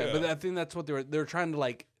 100%. Yeah. But I think that's what they were trying to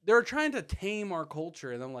like. They were trying to tame our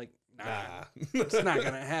culture, and I'm like, nah. It's not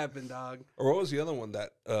gonna happen, dog. Or what was the other one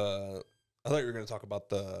that I thought you were gonna talk about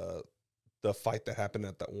the fight that happened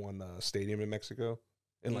at that one stadium in Mexico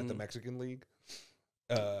in like the Mexican League.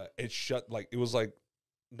 It shut like it was like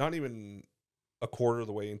not even a quarter of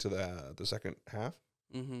the way into the second half.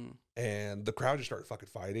 And the crowd just started fucking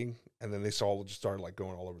fighting, and then they just started like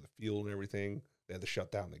going all over the field and everything. They had to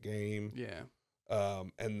shut down the game. Yeah.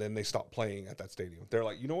 And then they stopped playing at that stadium. They're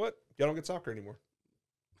like, you know what? Y'all don't get soccer anymore.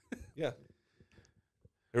 Yeah.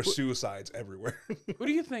 There's suicides everywhere. Who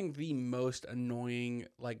do you think the most annoying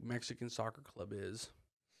like Mexican soccer club is?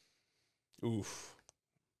 Oof.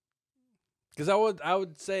 Because I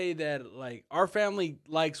would say that like our family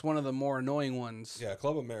likes one of the more annoying ones. Yeah,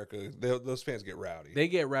 Club America. Those fans get rowdy. They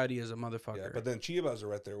get rowdy as a motherfucker. Yeah, but then Chivas are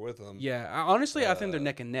right there with them. Yeah, honestly, I think they're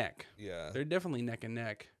neck and neck. Yeah. They're definitely neck and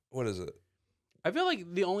neck. What is it? I feel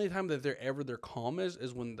like the only time that they're calm is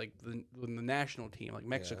when like when the national team like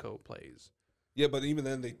Mexico plays. Yeah, but even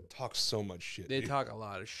then they talk so much shit. They dude. talk a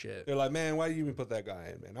lot of shit. They're like, man, why do you even put that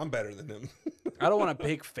guy in, man? I'm better than him. I don't want to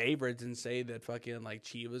pick favorites and say that fucking like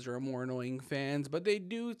Chivas are more annoying fans, but they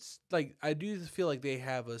do like I do feel like they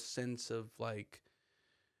have a sense of like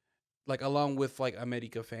along with like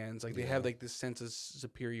America fans, like they have like this sense of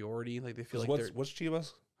superiority, like they feel like what's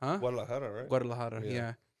Chivas? Huh? Guadalajara, right? Guadalajara, Yeah.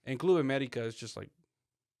 yeah. And Club America is just like,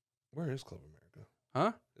 Where is Club America?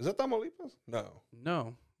 huh? Is that Tamaulipas? No.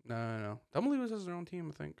 No. Tamaulipas has their own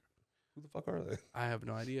team, I think. Who the fuck are they? I have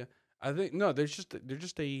no idea. I think no, they're just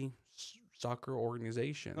a soccer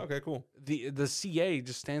organization. Okay, cool. The CA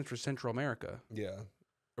just stands for Central America. Yeah.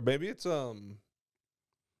 Or maybe it's I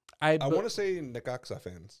want to say Necaxa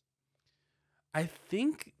fans. I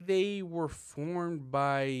think they were formed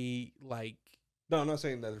by like No, I'm not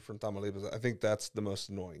saying that they're from Tamaulipas. I think that's the most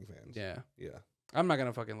annoying fans. yeah. Yeah. I'm not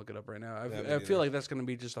gonna fucking look it up right now. Yeah, me I neither. feel like that's gonna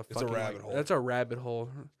be just a It's a fucking rabbit hole. That's a rabbit hole.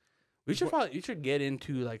 We should you should get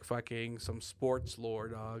into like fucking some sports lore,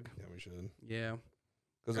 dog. Yeah, we should. Yeah.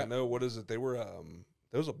 Because I know, what is it? They were,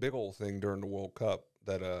 there was a big old thing during the World Cup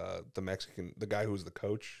that the guy who was the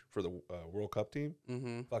coach for the World Cup team,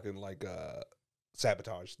 fucking like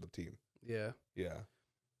sabotaged the team. Yeah. Yeah.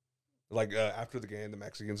 Like after the game, the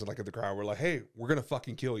Mexicans like in the crowd were like, "Hey, we're gonna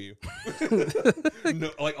fucking kill you!" No,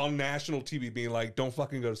 like on national TV, being like, "Don't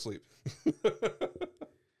fucking go to sleep."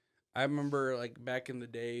 I remember like back in the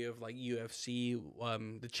day of like UFC,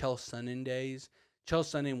 the Chael Sonnen days. Chael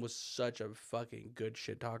Sonnen was such a fucking good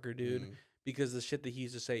shit talker, dude. Because the shit that he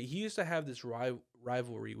used to have this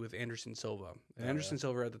rivalry with Anderson Silva. And Anderson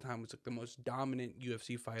Silva at the time was like the most dominant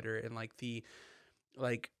UFC fighter and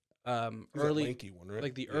like He's early that lanky one, right?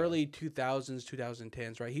 like the Yeah. early 2000s,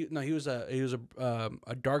 2010s, right? He was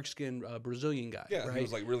a dark skinned Brazilian guy, Yeah, right? he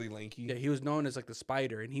was like really lanky. Yeah, he was known as like the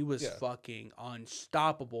Spider, and he was Yeah. fucking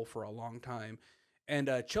unstoppable for a long time. And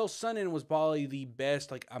Chael Sonnen was probably the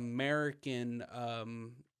best like American.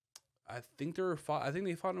 I think they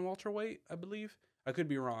fought in welterweight, I believe. I could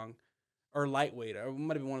be wrong, or lightweight. It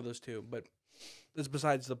might have been one of those two, but that's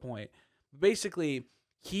besides the point. Basically,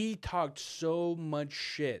 he talked so much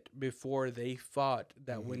shit before they fought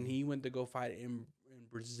that when he went to go fight in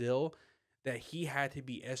Brazil, that he had to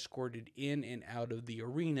be escorted in and out of the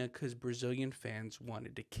arena because Brazilian fans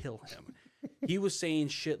wanted to kill him. He was saying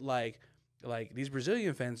shit like these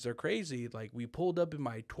Brazilian fans, they're crazy. Like, we pulled up in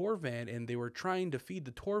my tour van and they were trying to feed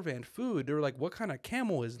the tour van food. They were like, "What kind of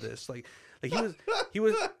camel is this?" Like he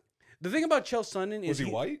was. The thing about Chael Sonnen is Was he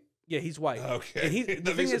white? Yeah, he's white. Okay, And that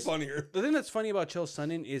the makes thing it funnier. The thing that's funny about Chael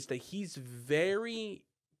Sonnen is that he's very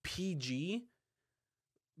PG,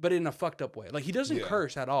 but in a fucked up way. Like, he doesn't Yeah.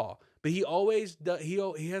 curse at all, but he always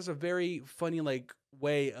he has a very funny like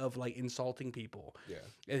way of like insulting people. Yeah,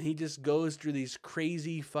 And he just goes through these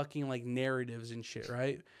crazy fucking like narratives and shit,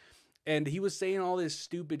 right? And he was saying all this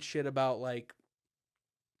stupid shit about like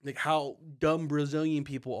how dumb Brazilian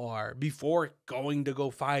people are before going to go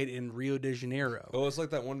fight in Rio de Janeiro. oh, it's like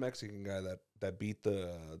that one Mexican guy that beat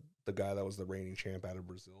the guy that was the reigning champ out of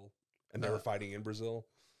Brazil, and they were fighting in Brazil,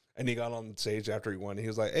 and he got on stage after he won. And he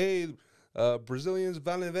was like, "Hey, Brazilians,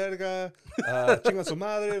 vale verga, chinga su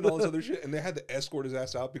madre," and all this other shit. And they had to escort his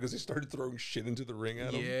ass out because he started throwing shit into the ring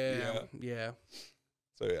at him. Yeah.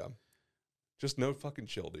 So yeah, just no fucking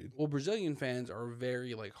chill, dude. Well, Brazilian fans are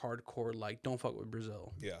very like hardcore, like don't fuck with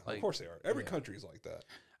Brazil. Yeah, Like, of course they are. Every yeah. country is like that.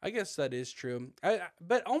 I guess that is true.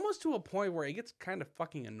 But almost to a point where it gets kind of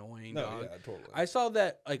fucking annoying. No, dog. yeah, totally. I saw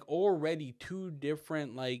that like already 2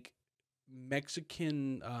 different like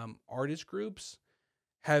Mexican artist groups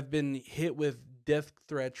have been hit with death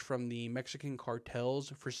threats from the Mexican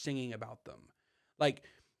cartels for singing about them. Like,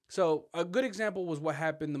 so a good example was what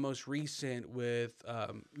happened the most recent with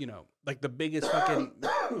like the biggest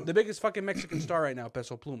fucking Mexican star right now,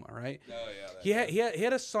 Peso Pluma, right? Oh yeah, He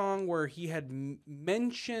had a song where he had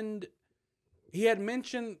mentioned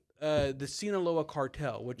the Sinaloa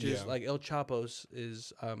cartel, which is Yeah. like El Chapo's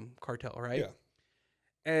is cartel, right? Yeah.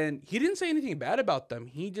 And he didn't say anything bad about them.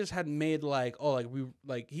 He just had made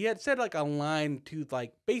he had said like a line to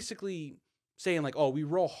like basically saying like, "Oh, we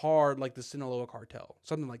roll hard like the Sinaloa cartel,"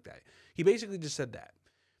 something like that. He basically just said that.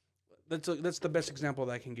 That's the best example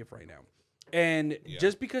that I can give right now. And Yeah.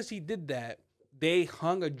 just because he did that, they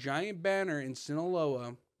hung a giant banner in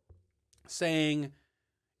Sinaloa saying,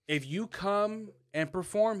 "If you come and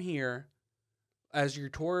perform here, as your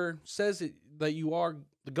tour says that you are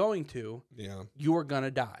going to, Yeah. you are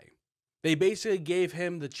gonna die." They basically gave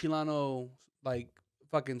him the Chilano like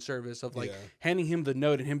fucking service of like Yeah. handing him the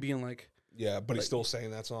note and him being like, Yeah, but he's still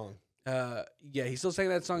saying that song. yeah, he's still saying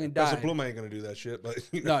that song and Peso died. Pluma ain't gonna do that shit, but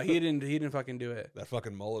you No, know, he didn't fucking do it. that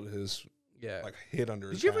fucking mullet of his Yeah. like hid under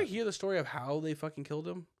his Did you ever hat. hear the story of how they fucking killed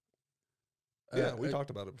him? Yeah, we talked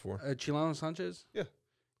about it before. Chilano Sanchez? Yeah.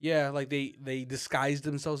 Yeah, like they disguised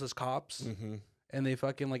themselves as cops Mm-hmm. and they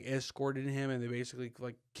fucking like escorted him and they basically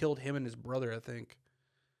like killed him and his brother, I think.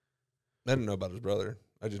 I didn't know about his brother.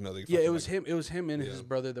 I just know that. Yeah, it was him. It was him and his Yeah.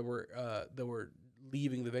 brother that were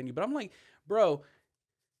leaving the venue. But I'm like, bro,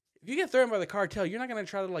 if you get threatened by the cartel, you're not gonna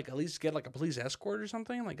try to like at least get like a police escort or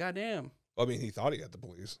something. Like, goddamn. I mean, he thought he got the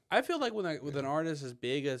police. I feel like with an artist as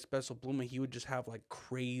big as Peso Pluma, he would just have like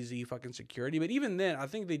crazy fucking security. But even then, I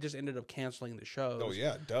think they just ended up canceling the shows. Oh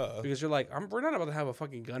yeah, duh. Because you're like, we're not about to have a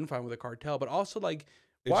fucking gunfight with a cartel. But also like,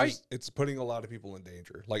 It's why? just, it's putting a lot of people in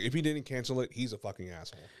danger. Like if he didn't cancel it, he's a fucking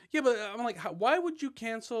asshole. Yeah, but I'm like, why would you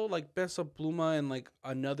cancel like Peso Pluma and like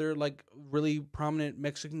another like really prominent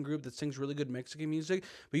Mexican group that sings really good Mexican music?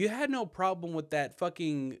 But you had no problem with that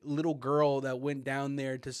fucking little girl that went down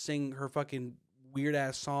there to sing her fucking weird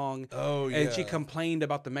ass song. Oh yeah. And she complained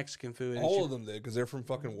about the Mexican food. And All of them did because they're from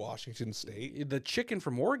fucking Washington State. the chicken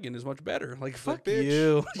from Oregon is much better. Like, fuck bitch,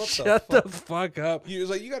 you. what the Shut the fuck up. It was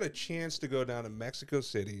like you got a chance to go down to Mexico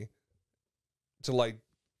City to like,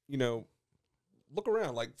 you know, look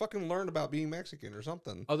around, like fucking learn about being Mexican or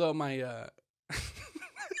something. Although my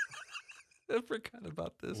I forgot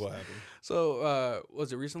about this. What happened? So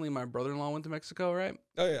was it recently my brother-in-law went to Mexico, right?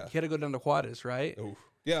 Oh yeah. He had to go down to Juarez, right? Oof.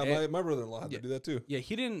 Yeah, And- my brother-in-law had yeah. to do that too. Yeah,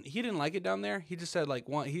 he didn't like it down there. He just said like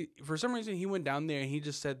for some reason he went down there and he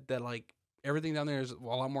just said that like everything down there is a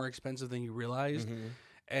lot more expensive than you realized. Mhm.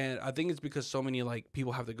 And I think it's because so many like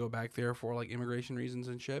people have to go back there for like immigration reasons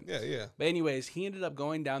and shit. Yeah, yeah. But anyways, he ended up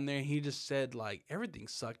going down there. And he just said like everything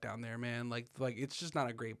sucked down there, man. Like it's just not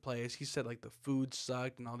a great place. He said like the food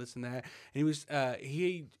sucked and all this and that. And he was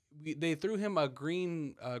they threw him a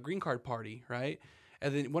green card party, right?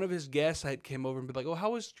 And then one of his guests had came over and be like, "Oh, how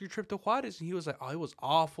was your trip to Juarez?" And he was like, "Oh, it was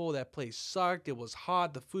awful. That place sucked. It was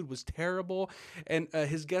hot. The food was terrible." And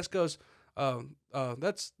his guest goes,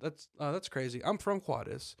 that's crazy. I'm from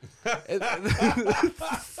Juarez."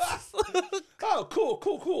 Oh,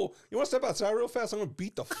 cool. You want to step outside real fast? I'm gonna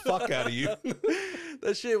beat the fuck out of you.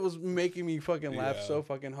 That shit was making me fucking laugh so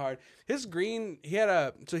fucking hard. His green, he had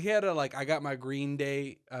a like I got my green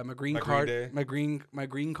day, my green card, my green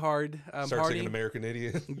card Start party. singing American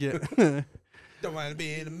Idiot. Yeah. Don't want to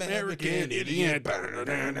be an American idiot.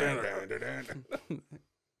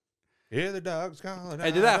 Hear the dogs calling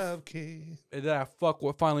Hey, did that- out of key. Did I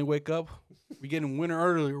finally wake up? We getting winter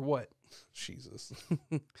early or what? Jesus.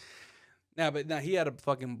 Nah, he had a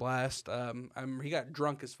fucking blast. He got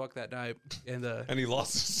drunk as fuck that night, and And he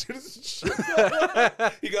lost his citizenship.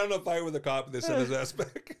 He got in a fight with a cop and they sent his ass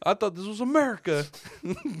back. I thought this was America.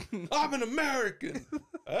 I'm an American.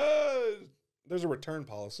 There's a return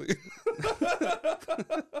policy.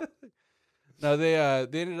 No, they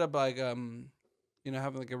ended up like having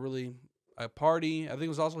like a party. I think it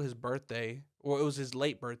was also his birthday, or it was his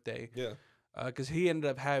late birthday. Yeah. Because he ended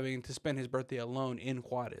up having to spend his birthday alone in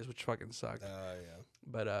Juarez, which fucking sucked. Yeah.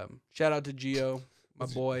 But shout out to Gio, my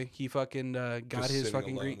boy. He fucking got Just his sitting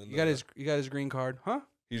fucking alone green. in You got his green card, huh?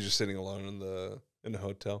 He's just sitting alone in the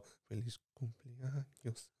hotel. Feliz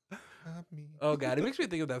cumpleaños a mí. Oh god, it makes me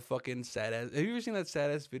think of that fucking sad ass. Have you ever seen that sad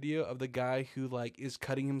ass video of the guy who like is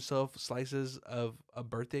cutting himself slices of a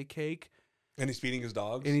birthday cake? And he's feeding his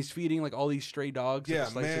dogs. And he's feeding like all these stray dogs. Yeah, like,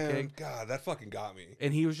 a slice of man. cake. God, that fucking got me.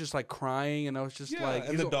 And he was just like crying, and I was just like,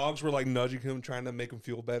 and the dogs were like nudging him, trying to make him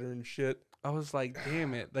feel better and shit. I was like,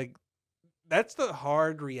 damn it, like that's the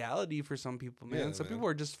hard reality for some people, man. Yeah, Some man. people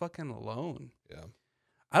are just fucking alone. Yeah.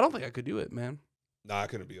 I don't think I could do it, man. Nah, I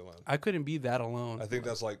couldn't be alone. I couldn't be that alone. I think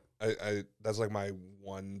that's like that's like my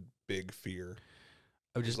one big fear.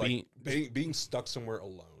 of just like being stuck somewhere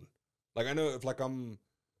alone. Like I know if it's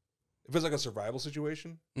like a survival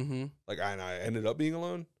situation, Mm-hmm. like I ended up being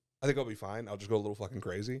alone, I think I'll be fine. I'll just go a little fucking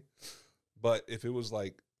crazy. But if it was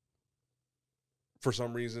like for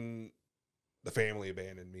some reason the family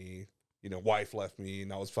abandoned me, wife left me,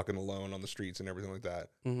 and I was fucking alone on the streets and everything like that,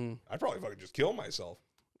 Mm-hmm. I'd probably fucking just kill myself.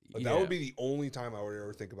 Like that would be the only time I would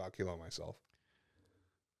ever think about killing myself.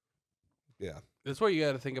 Yeah. That's what you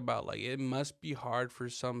got to think about. Like, it must be hard for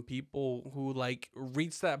some people who like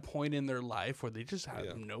reach that point in their life where they just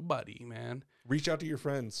have nobody, man. Reach out to your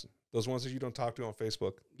friends, those ones that you don't talk to on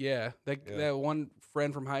Facebook. Yeah, that one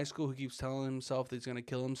friend from high school who keeps telling himself that he's gonna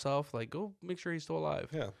kill himself. Like, go make sure he's still alive.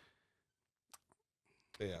 Yeah.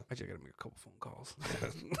 Yeah. I just gotta make a couple phone calls.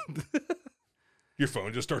 Your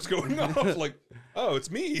phone just starts going off like, oh, it's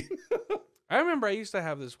me. I remember I used to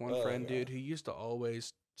have this one friend, God. dude, who used to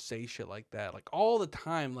always say shit like that, like all the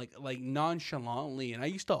time, like nonchalantly, and I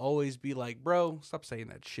used to always be like, bro, stop saying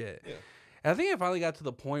that shit. Yeah. And I think I finally got to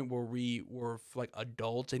the point where we were like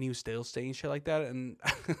adults and he was still saying shit like that, and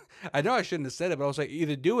I know I shouldn't have said it, but I was like,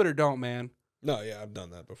 either do it or don't, man. No, yeah, I've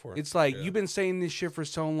done that before. It's like, Yeah. you've been saying this shit for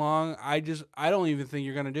so long, I don't even think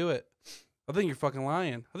you're gonna do it. I think you're fucking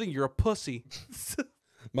lying. I think you're a pussy.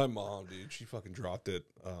 My mom, dude, she fucking dropped it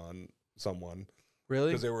on someone. Really?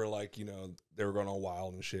 Because they were like, they were going all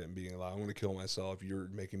wild and shit and being like, I'm going to kill myself. You're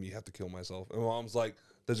making me have to kill myself. And my mom's like,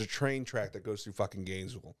 there's a train track that goes through fucking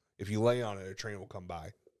Gainesville. If you lay on it, a train will come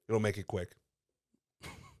by. It'll make it quick.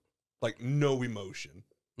 Like, no emotion.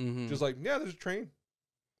 Mm-hmm. Just like, yeah, there's a train.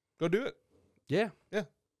 Go do it. Yeah.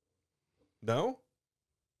 No?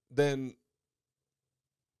 Then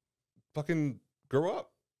fucking grow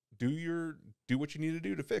up. Do what you need to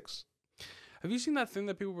do to fix. Have you seen that thing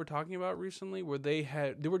that people were talking about recently, where they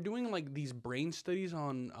were doing like these brain studies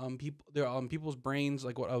on people's brains,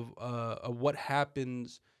 like what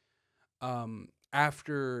happens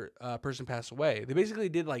after a person passed away. They basically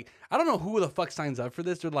did like, I don't know who the fuck signs up for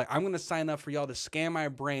this. They're like, I'm gonna sign up for y'all to scan my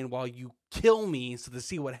brain while you kill me, so to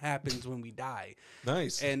see what happens when we die.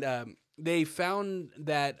 Nice. And they found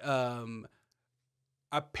that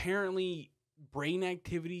apparently brain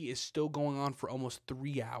activity is still going on for almost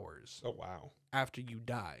 3 hours Oh, wow. after you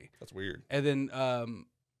die. That's weird. And then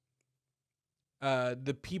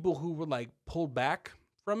the people who were like pulled back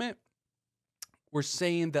from it were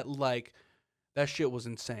saying that like that shit was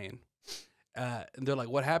insane. And they're like,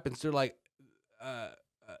 what happens? They're like,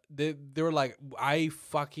 they were like, I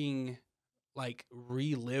fucking like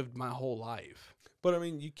relived my whole life. But I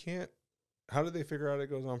mean, you can't. How did they figure out it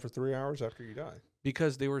goes on for 3 hours after you die?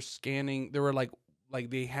 Because they were scanning. They were like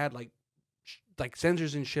they had like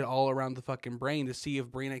sensors and shit all around the fucking brain to see if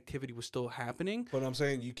brain activity was still happening. But I'm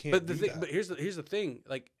saying you can't. But That. here's the thing.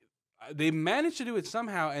 Like they managed to do it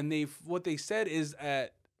somehow, and what they said is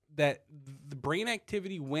that the brain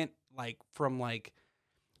activity went like from like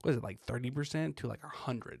what is it, like 30% to like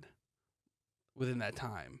 100 within that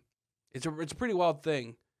time. It's a pretty wild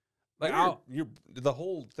thing. Like the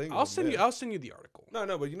whole thing. I'll send you the article.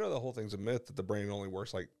 No, but you know the whole thing's a myth that the brain only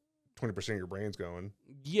works like 20% of your brain's going.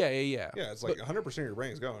 Yeah. Yeah, it's like 100% of your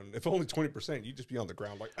brain's going. If only 20%, you'd just be on the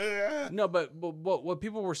ground like. Ah. No, but what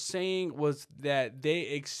people were saying was that they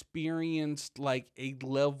experienced like a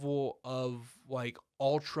level of like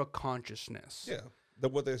ultra consciousness. Yeah,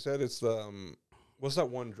 what they said is the what's that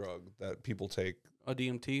one drug that people take? A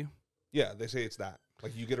DMT. Yeah, they say it's that.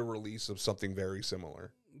 Like you get a release of something very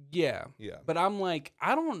similar. Yeah. Yeah. But I'm like,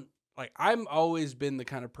 I don't like. I'm always been the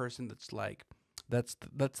kind of person that's like, that's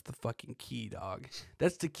the fucking key, dog.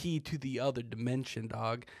 That's the key to the other dimension,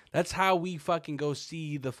 dog. That's how we fucking go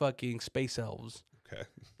see the fucking space elves. Okay.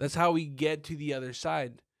 That's how we get to the other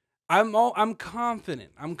side. I'm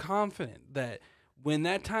confident. I'm confident that when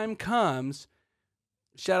that time comes,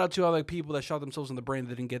 shout out to all the people that shot themselves in the brain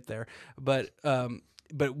that didn't get there, but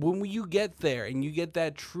when you get there and you get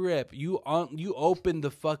that trip, you open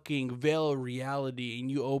the fucking veil of reality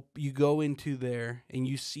and you go into there and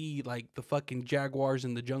you see like the fucking jaguars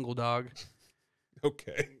in the jungle, dog.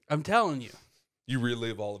 Okay. I'm telling you. You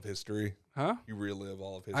relive all of history. Huh? You relive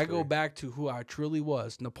all of history. I go back to who I truly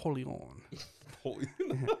was, Napoleon.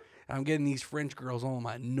 Napoleon. I'm getting these French girls on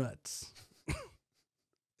my nuts.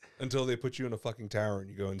 Until they put you in a fucking tower and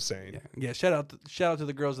you go insane. Yeah. Shout out to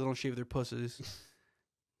the girls that don't shave their pussies.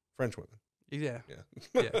 French women. Yeah.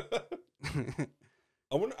 Yeah.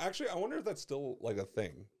 I wonder if that's still like a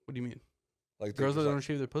thing. What do you mean? Like girls that don't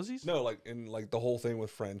shave their pussies? No, like in like the whole thing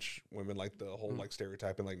with French women, like the whole like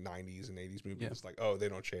stereotype in like 90s and 80s movies. It's like, oh, they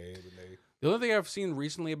don't shave and they. The only thing I've seen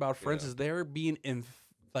recently about French is they're being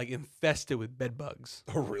infested with bed bugs.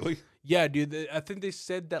 Oh, really? Yeah, dude. I think they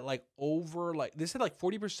said that like they said like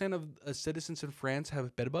 40% of citizens in France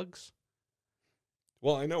have bed bugs.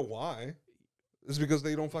 Well, I know why. It's because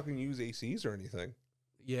they don't fucking use ACs or anything.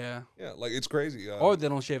 Yeah. Yeah, like it's crazy. Or they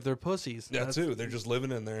don't shave their pussies. Yeah, too. They're just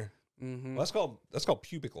living in there. Mm-hmm. Well, that's called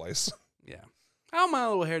pubic lice. Yeah. I don't mind a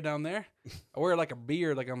little hair down there. I wear like a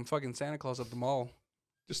beard, like I'm fucking Santa Claus at the mall.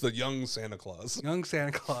 Just a young Santa Claus. Young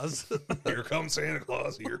Santa Claus. Here comes Santa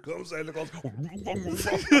Claus. Here comes Santa Claus.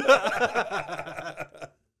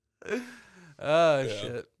 Oh,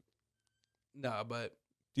 shit. No, but.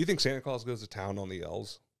 Do you think Santa Claus goes to town on the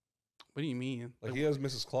elves? What do you mean? Like he has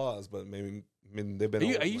Mrs. Claus, but maybe they've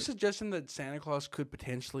been. Are you suggesting that Santa Claus could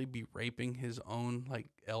potentially be raping his own like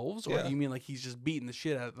elves, or do you mean like he's just beating the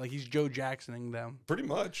shit out, like he's Joe Jacksoning them? Pretty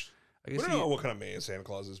much. I guess we don't know what kind of man Santa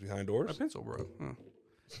Claus is behind doors. A pencil, bro. Huh.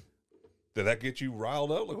 Did that get you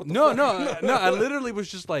riled up? Like what the no, fuck? no. I literally was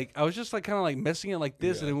just like, I was just like kind of like messing it like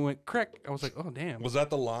this, and it went crack. I was like, oh damn. Was that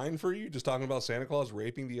the line for you? Just talking about Santa Claus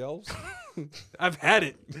raping the elves? I've had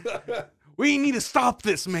it. We need to stop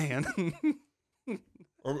this, man.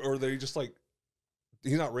 or they just like,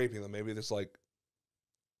 he's not raping them. Maybe it's like,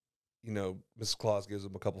 Mrs. Claus gives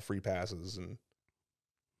him a couple free passes and.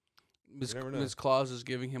 Miss Claus is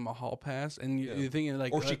giving him a hall pass, and you're thinking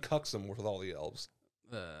like, or she cucks him with all the elves.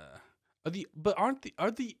 Are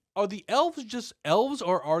the elves just elves,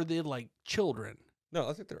 or are they like children? No,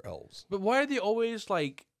 I think they're elves. But why are they always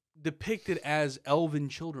like depicted as elven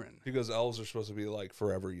children? Because elves are supposed to be like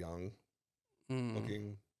forever young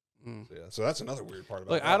looking. So that's another weird part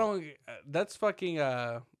about it. I don't. That's fucking.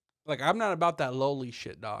 Like I'm not about that lowly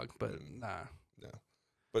shit, dog. But nah. No.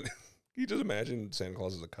 But you just imagine Santa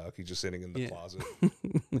Claus is a cuck. He's just sitting in the closet.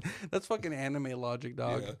 That's fucking anime logic,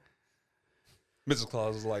 dog. Yeah. Mrs.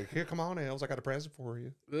 Claus is like, here, come on, elves. I got a present for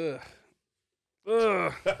you.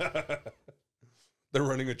 Ugh. They're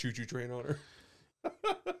running a choo-choo train on her.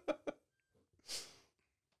 But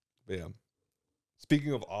yeah.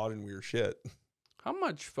 Speaking of odd and weird shit. How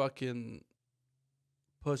much fucking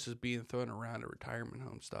puss is being thrown around at retirement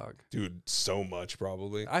homes, dog? Dude, so much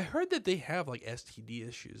probably. I heard that they have like STD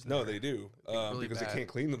issues there. No, they do. Really because bad. they can't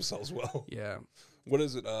clean themselves well. Yeah. What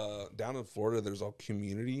is it? Down in Florida, there's a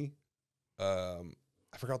community. I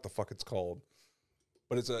forgot what the fuck it's called.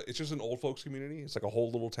 But it's just an old folks community. It's like a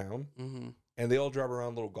whole little town. Mm-hmm. And they all drive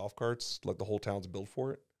around little golf carts. Like the whole town's built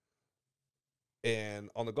for it. And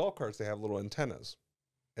on the golf carts, they have little antennas.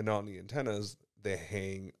 And on the antennas, they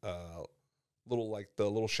hang the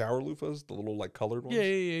little shower loofahs, the little like colored ones.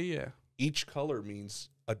 Yeah. Each color means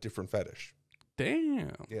a different fetish.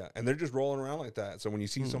 Damn. Yeah, and they're just rolling around like that. So when you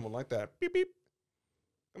see someone like that, beep beep,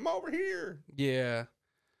 come over here. Yeah.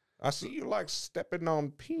 I see you like stepping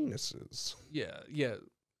on penises. Yeah. Yeah.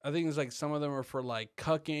 I think it's like some of them are for like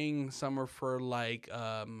cucking, some are for like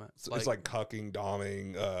It's like cucking,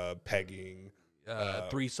 doming, pegging,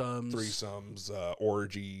 threesomes,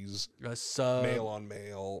 orgies, sub, male on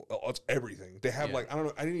male. Oh, it's everything. They have like, I don't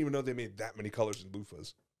know. I didn't even know they made that many colors in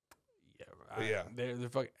loofahs. Yeah, they're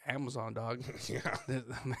fucking Amazon, dog. Yeah.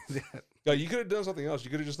 Yeah, you could have done something else. You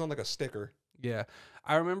could have just done like a sticker. Yeah,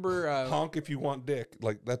 I remember honk if you want dick.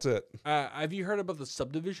 Like that's it. Have you heard about the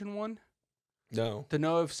subdivision one? No. To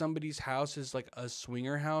know if somebody's house is like a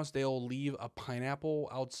swinger house, they'll leave a pineapple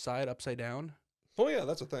outside upside down. Oh yeah,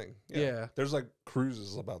 that's a thing. Yeah. There's like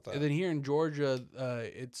cruises about that. And then here in Georgia,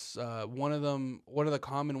 it's one of the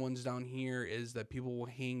common ones down here is that people will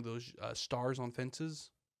hang those stars on fences.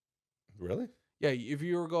 Really? Yeah, if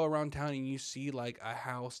you ever go around town and you see like a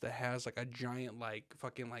house that has like a giant like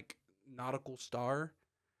fucking like nautical star,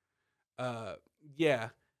 yeah,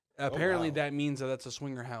 apparently that means that that's a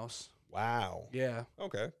swinger house. Wow. Yeah.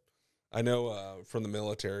 Okay. I know from the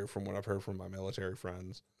military, from what I've heard from my military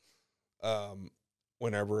friends,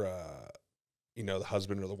 whenever the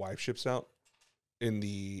husband or the wife ships out in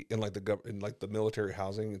the military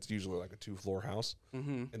housing, it's usually like a 2-floor house.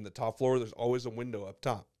 Mm-hmm. In the top floor, there's always a window up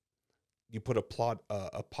top. You put a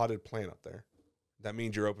potted plant up there. That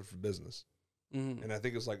means you're open for business. Mm-hmm. And I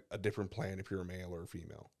think it's like a different plant if you're a male or a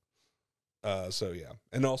female. So yeah,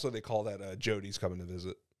 and also they call that Jody's coming to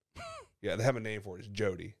visit. Yeah, they have a name for it. It's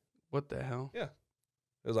Jody. What the hell? Yeah,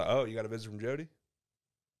 it was like, oh, you got a visit from Jody?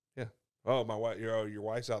 Yeah. Oh, my wife. Your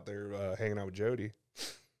wife's out there hanging out with Jody.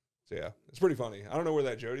 So yeah, it's pretty funny. I don't know where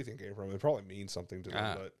that Jody thing came from. It probably means something to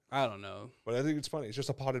them, but I don't know. But I think it's funny. It's just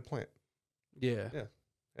a potted plant. Yeah. Yeah.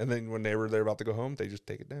 And then when they're about to go home, they just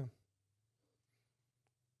take it down.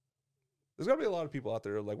 There's got to be a lot of people out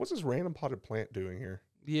there like, what's this random potted plant doing here?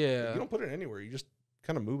 Yeah. Like, you don't put it anywhere. You just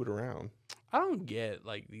kind of move it around. I don't get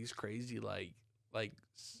like these crazy like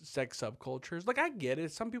sex subcultures. Like I get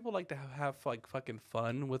it. Some people like to have like fucking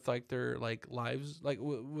fun with like their like lives, like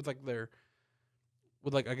with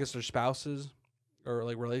I guess their spouses or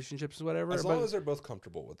like relationships or whatever. As long as they're both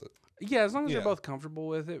comfortable with it. Yeah, as long as they're both comfortable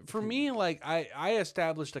with it. For me, like I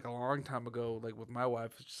established like a long time ago, like with my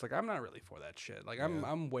wife, it's just like I'm not really for that shit. Like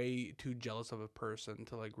I'm way too jealous of a person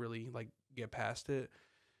to like really like get past it.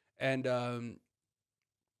 And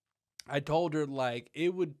I told her like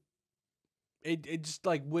it just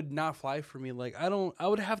like would not fly for me. Like I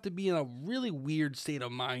would have to be in a really weird state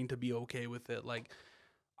of mind to be okay with it. Like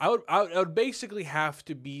I would basically have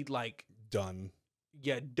to be like done.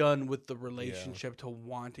 Yeah, done with the relationship to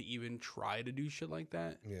want to even try to do shit like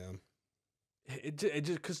that. Yeah. It just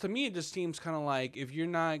because to me it just seems kind of like if you're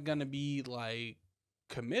not gonna be like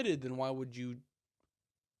committed, then why would you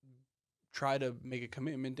try to make a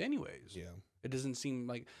commitment anyways? Yeah. It doesn't seem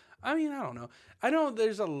like. I mean, I don't know. I know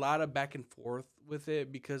there's a lot of back and forth with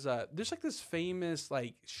it because there's like this famous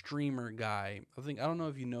like streamer guy. I don't know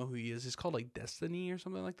if you know who he is. He's called like Destiny or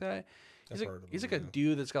something like that. He's like a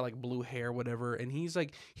dude that's got like blue hair, whatever, and he's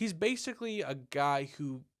basically a guy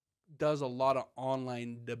who does a lot of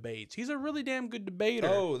online debates. He's a really damn good debater.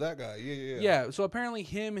 Oh, that guy. Yeah. Yeah. So apparently,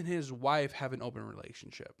 him and his wife have an open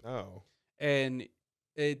relationship. Oh. And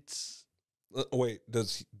it's. Wait,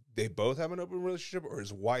 does they both have an open relationship, or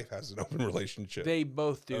his wife has an open relationship? They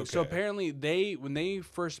both do. Okay. So apparently, when they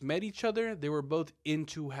first met each other, they were both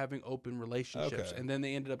into having open relationships, and then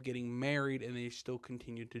they ended up getting married, and they still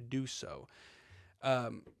continued to do so.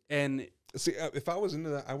 And see, if I was into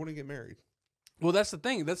that, I wouldn't get married. Well, that's the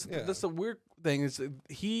thing. That's the weird thing is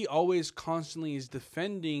he always constantly is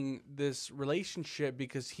defending this relationship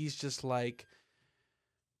because he's just like.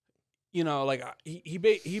 You know, like he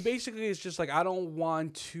basically is just like I don't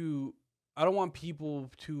want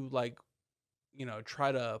people to like, you know,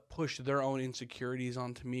 try to push their own insecurities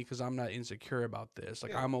onto me because I'm not insecure about this.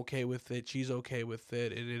 Like I'm okay with it, she's okay with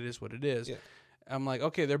it, and it is what it is. Yeah. I'm like,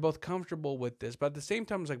 okay, they're both comfortable with this, but at the same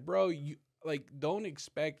time, it's like, bro, you like don't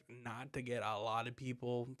expect not to get a lot of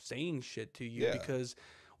people saying shit to you because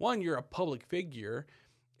one, you're a public figure.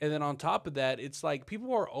 And then on top of that, it's like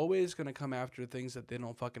people are always going to come after things that they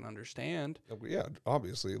don't fucking understand. Yeah,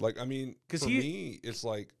 obviously. Like, I mean, for me, it's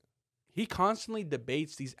like he constantly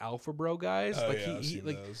debates these alpha bro guys. Oh, like yeah, he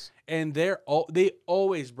like, those. And they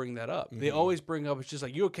always bring that up. Mm-hmm. They always bring up, it's just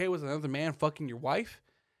like, you okay with another man fucking your wife?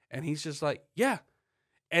 And he's just like, yeah.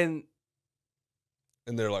 And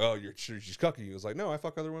they're like, oh, she's cucking you. It's like, no, I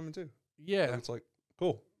fuck other women too. Yeah. And it's like,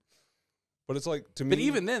 cool. But it's like, to me. But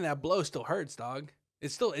even then, that blow still hurts, dog. It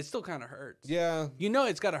still kind of hurts. Yeah. You know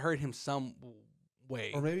it's got to hurt him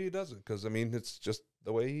way. Or maybe he doesn't, because I mean, it's just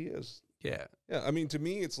the way he is. Yeah. Yeah, I mean, to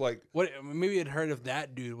me, it's like What? Maybe it hurt if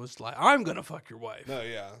that dude was like, "I'm gonna fuck your wife." no,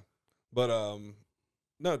 yeah, but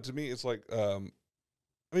no, to me, it's like I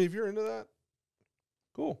mean, if you're into that,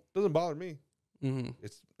 cool, doesn't bother me. Mm-hmm.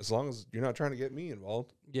 It's as long as you're not trying to get me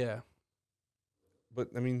involved. Yeah. But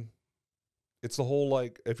I mean, it's the whole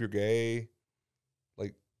like, if you're gay,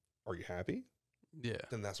 like, are you happy? Yeah.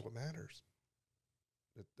 Then that's what matters.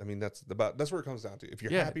 I mean, that's where it comes down to. If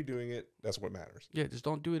you're Yeah. happy doing it, that's what matters. Yeah. Just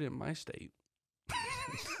don't do it in my state.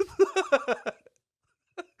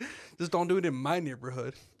 Just don't do it in my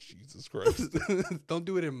neighborhood. Jesus Christ. Don't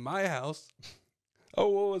do it in my house. Oh,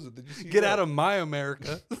 what was it? Did you see Get that? out of my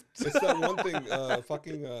America. It's that one thing,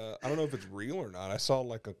 fucking, I don't know if it's real or not. I saw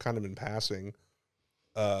like a kind of in passing,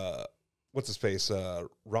 what's his face?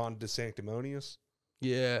 Ron DeSanctimonious.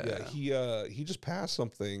 Yeah. Yeah, he just passed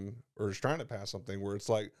something, or is trying to pass something where it's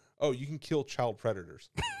like, oh, you can kill child predators.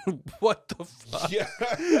 What the fuck? Yeah.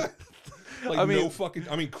 Like, I mean, no fucking,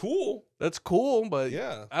 I mean, cool. that's cool, but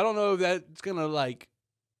Yeah. I don't know if that's gonna like.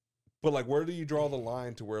 But like, where do you draw the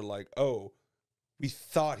line to where like, oh, we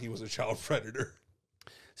thought he was a child predator?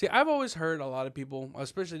 See, I've always heard a lot of people,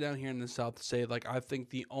 especially down here in the South, say like, I think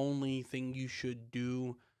the only thing you should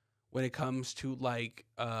do when it comes to like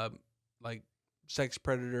sex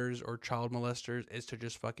predators or child molesters is to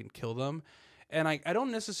just fucking kill them. And I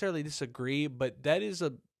don't necessarily disagree, but that is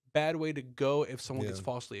a bad way to go if someone gets Yeah.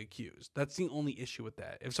 falsely accused. That's the only issue with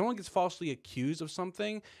that. If someone gets falsely accused of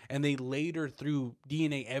something and they later through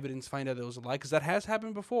DNA evidence find out it was a lie, because that has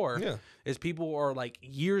happened before, Yeah. is people are like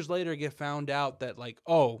years later get found out that like,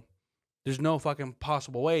 oh, there's no fucking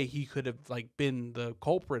possible way he could have like been the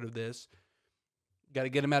culprit of this. Got to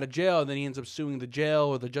get him out of jail, and then he ends up suing the jail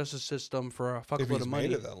or the justice system for a If fuckload he's of money.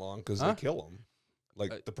 made it that long, because Huh? they kill him.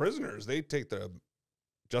 Like, Uh, the prisoners, they take the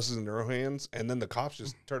justice in their own hands, and then the cops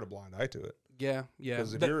just turn a blind eye to it. Yeah, yeah.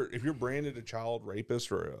 Because if you're branded a child rapist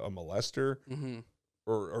or a molester, hmm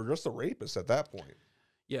or just a rapist at that point,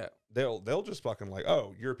 yeah. they'll just fucking like,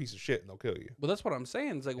 oh, you're a piece of shit, and they'll kill you. Well, that's what I'm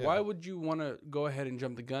saying. It's like, Yeah. why would you want to go ahead and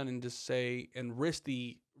jump the gun and just say and risk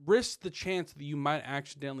the chance that you might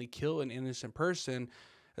accidentally kill an innocent person,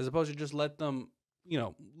 as opposed to just let them,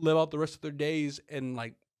 live out the rest of their days in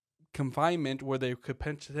like confinement where they could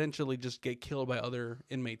potentially just get killed by other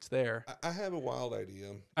inmates there. I have a wild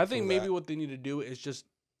idea. I think for maybe that. what they need to do is just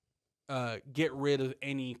get rid of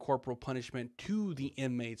any corporal punishment to the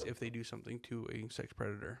inmates if they do something to a sex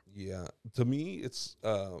predator. Yeah, to me, it's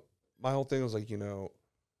my whole thing was like,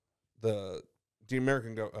 the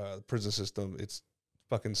American prison system, it's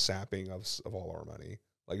fucking sapping of all our money.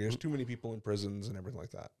 Like, there's too many people in prisons and everything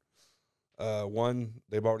like that. One,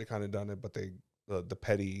 they've already kind of done it, but the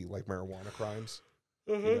petty like marijuana crimes,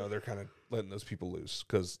 they're kind of letting those people loose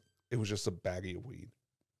because it was just a baggie of weed,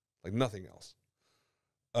 like nothing else.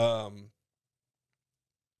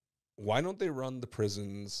 Why don't they run the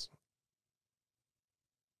prisons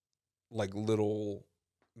like little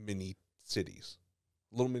mini cities,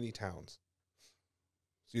 little mini towns?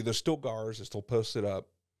 See, there's still guards, they're still posted up.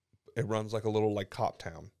 It runs like a little like cop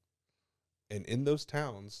town. And in those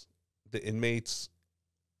towns, the inmates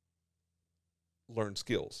learn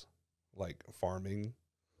skills like farming,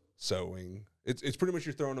 sewing. It's pretty much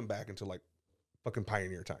you're throwing them back into like fucking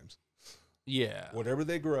pioneer times. Yeah. Whatever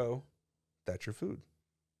they grow, that's your food.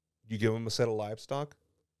 You give them a set of livestock,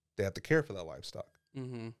 they have to care for that livestock.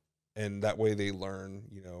 Mm-hmm. And that way they learn,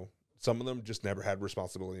 some of them just never had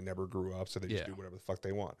responsibility, never grew up, so they just Yeah. do whatever the fuck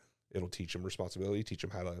they want. It'll teach them responsibility, teach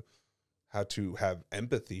them how to have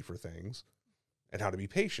empathy for things and how to be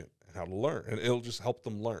patient and how to learn. And it'll just help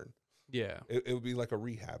them learn. Yeah. It would be like a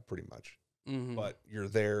rehab pretty much. Mm-hmm. But you're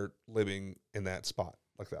there living in that spot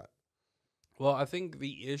like that. Well, I think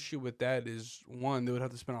the issue with that is, one, they would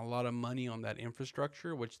have to spend a lot of money on that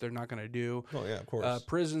infrastructure, which they're not going to do. Oh, yeah, of course.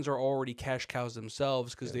 Prisons are already cash cows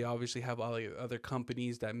themselves because Yeah. they obviously have all the other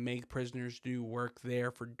companies that make prisoners do work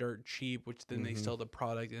there for dirt cheap, which then they Mhm. sell the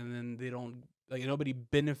product, and then they don't, like, nobody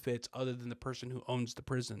benefits other than the person who owns the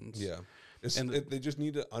prisons. Yeah. They just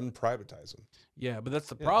need to unprivatize them. Yeah, but that's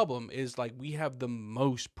the Yeah. problem is, like, we have the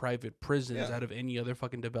most private prisons Yeah. out of any other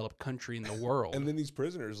fucking developed country in the world. And then these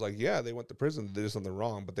prisoners, like, yeah, they went to prison, they did something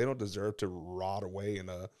wrong, but they don't deserve to rot away in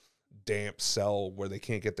a damp cell where they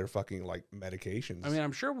can't get their fucking, like, medications. I mean,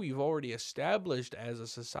 I'm sure we've already established as a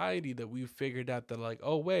society that we've figured out that, like,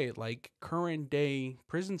 oh, wait, like, current day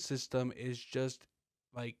prison system is just,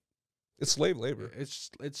 like, it's slave labor. it's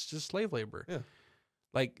just slave labor. Yeah.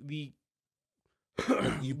 Like, the...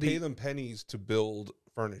 Like, you pay them pennies to build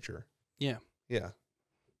furniture. Yeah. Yeah.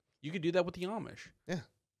 You could do that with the Amish.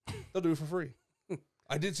 They'll do it for free.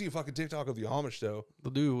 I did see a fucking TikTok of the Amish though.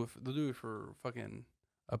 They'll do it for fucking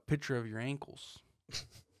a picture of your ankles.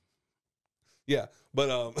 Yeah, but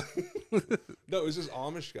no, it was this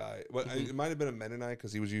Amish guy. But it might have been a Mennonite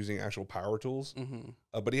because he was using actual power tools.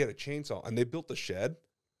 But he had a chainsaw, and they built the shed,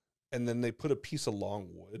 and then they put a piece of long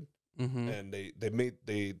wood, and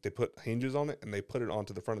they put hinges on it, and they put it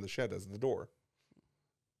onto the front of the shed as the door.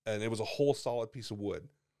 And it was a whole solid piece of wood,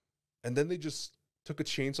 and then they just took a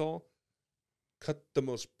chainsaw, cut the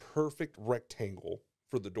most perfect rectangle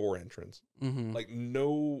for the door entrance. Like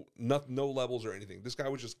no levels or anything. This guy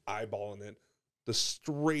was just eyeballing it. The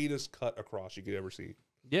straightest cut across you could ever see.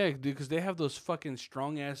 Yeah, dude, because they have those fucking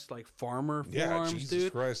strong ass like farmer forearms, Jesus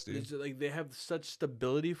dude. Christ, dude. It's like they have such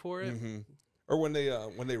stability for it. Or when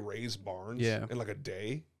they raise barns, in like a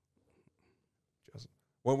day. Just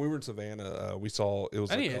when we were in Savannah, we saw it was.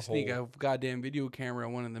 I like need to sneak a goddamn video camera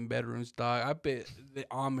in one of them bedrooms, dog. I bet the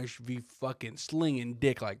Amish be fucking slinging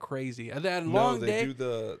dick like crazy. That long day.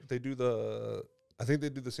 They do the. I think they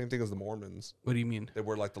do the same thing as the Mormons. What do you mean? They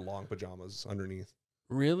wear like the long pajamas underneath.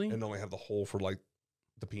 Really? And only have the hole for like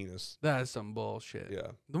the penis. That is some bullshit.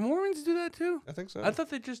 Yeah. The Mormons do that too? I think so. I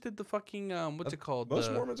thought they just did the fucking what's it called?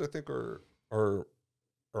 Most Mormons I think are or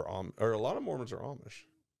a lot of Mormons are Amish.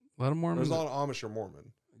 A lot of Mormons. There's a lot of Amish or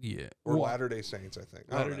Mormon. Yeah. Or Latter-day Saints, I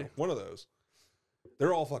think. I don't know. One of those.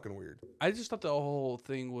 They're all fucking weird. I just thought the whole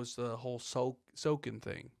thing was the whole soaking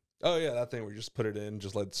thing. Oh yeah, that thing where you just put it in,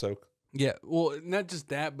 just let it soak. Yeah, well, not just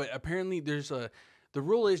that, but apparently the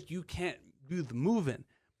rule is you can't do the moving.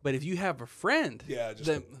 But if you have a friend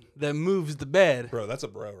that moves the bed. Bro, that's a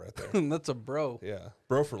bro right there. That's a bro. Yeah.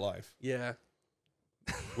 Bro for life. Yeah.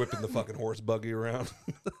 Whipping the fucking horse buggy around.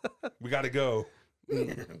 We got to go.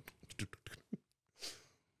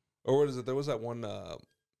 Or what is it? There was that one,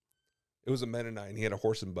 it was a Mennonite, and he had a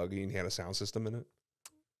horse and buggy, and he had a sound system in it.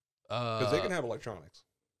 Because they can have electronics.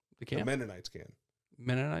 They can? The Mennonites can.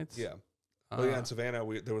 Mennonites? Yeah. But yeah, in Savannah,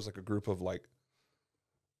 there was like a group of like,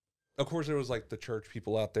 of course, there was like the church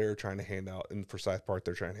people out there trying to hand out, in Forsyth Park,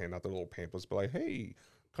 they're trying to hand out their little pamphlets, but like, hey,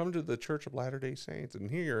 come to the Church of Latter-day Saints, and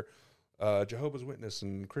here, Jehovah's Witness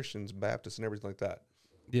and Christians, Baptists, and everything like that.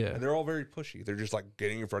 Yeah. And they're all very pushy. They're just like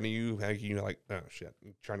getting in front of you, making you like, oh shit,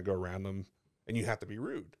 trying to go around them, and you have to be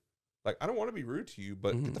rude. Like, I don't want to be rude to you,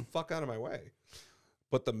 but get the fuck out of my way.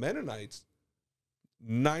 But the Mennonites,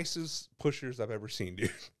 nicest pushers I've ever seen,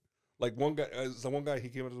 dude. Like one guy, he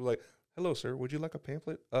came up and was like, hello, sir, would you like a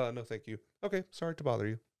pamphlet? No, thank you. Okay, sorry to bother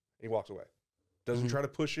you. And he walks away. Doesn't try to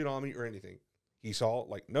push it on me or anything. He saw it,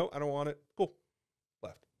 like, no, I don't want it. Cool.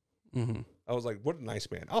 Left. I was like, what a nice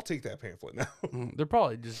man. I'll take that pamphlet now. They're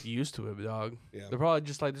probably just used to it, dog. Yeah. They're probably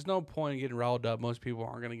just like, there's no point in getting riled up. Most people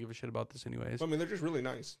aren't going to give a shit about this anyways. I mean, they're just really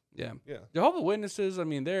nice. Yeah. Yeah. Jehovah's Witnesses, I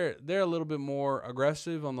mean, they're a little bit more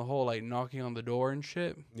aggressive on the whole, like, knocking on the door and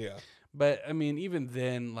shit. Yeah. But, I mean, even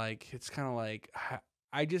then, like, it's kind of like,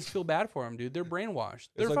 I just feel bad for them, dude. They're brainwashed.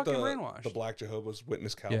 They're like fucking brainwashed. The black Jehovah's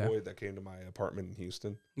Witness cowboy that came to my apartment in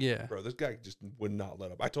Houston. Yeah. Bro, this guy just would not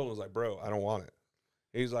let up. I told him, I was like, bro, I don't want it.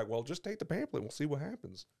 And he's like, well, just take the pamphlet. We'll see what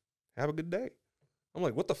happens. Have a good day. I'm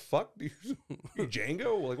like, what the fuck? You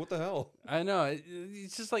Django? Like, what the hell? I know.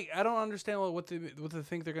 It's just like, I don't understand what they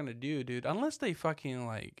think they're going to do, dude. Unless they fucking,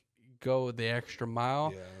 like, go the extra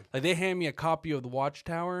mile. Yeah. Like, they hand me a copy of the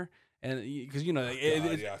Watchtower. And because, you know,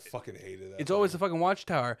 I fucking hated that. It's always the fucking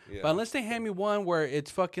Watchtower. Yeah. But unless they hand me one where it's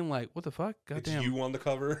fucking like, what the fuck? Goddamn. It's you on the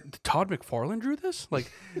cover? Todd McFarlane drew this?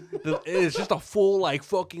 Like, it's just a full, like,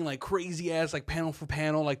 fucking, like, crazy ass, like, panel for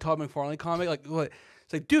panel, like, Todd McFarlane comic. Like, what?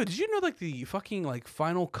 It's like, dude, did you know, like, the fucking, like,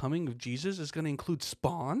 final coming of Jesus is going to include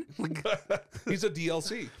Spawn? Like, he's a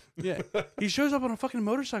DLC. Yeah. He shows up on a fucking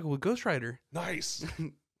motorcycle with Ghost Rider. Nice.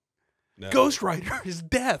 No. Ghost Rider is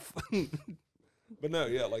death. But no,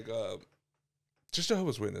 yeah, like, just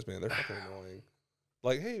Jehovah's Witness, man. They're fucking annoying.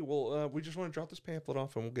 Like, hey, well, we just want to drop this pamphlet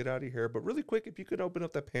off and we'll get out of here. But really quick, if you could open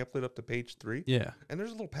up that pamphlet up to page 3. Yeah. And there's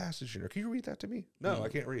a little passage in there. Can you read that to me? No, I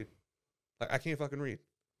can't read. Like, I can't fucking read.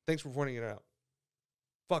 Thanks for pointing it out.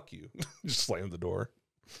 Fuck you. Just slam the door.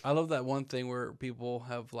 I love that one thing where people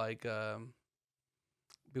have, like,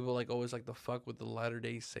 people, like, always like to fuck with the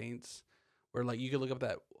Latter-day Saints. Where, like, you could look up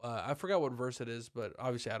that, I forgot what verse it is, but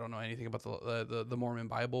obviously I don't know anything about the Mormon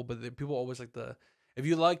Bible, but people always like to, if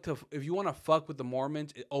you want to fuck with the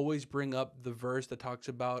Mormons, it always bring up the verse that talks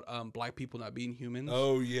about black people not being humans.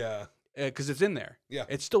 Oh, yeah. Because it's in there. Yeah.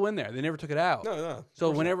 It's still in there. They never took it out. No.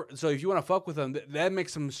 So if you want to fuck with them, that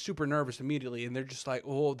makes them super nervous immediately. And they're just like,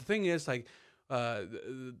 well, the thing is, like, we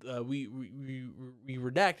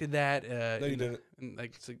redacted that. No, you didn't. And,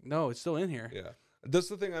 like, it's like, no, it's still in here. Yeah. That's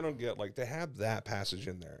the thing I don't get. Like, they have that passage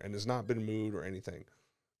in there, and it's not been moved or anything.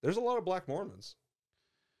 There's a lot of black Mormons.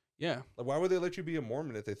 Yeah. Like, why would they let you be a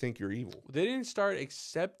Mormon if they think you're evil? They didn't start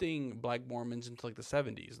accepting black Mormons until like the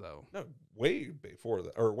 70s, though. No, way before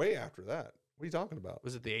that, or way after that. What are you talking about?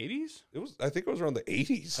 Was it the 80s? It was. I think it was around the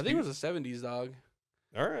 80s. I think it was the 70s, dog.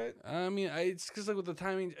 All right. I mean, it's because like with the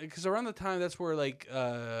timing, because around the time that's where like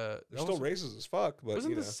They're still racist as fuck, but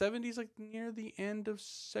wasn't you know. the 70s like near the end of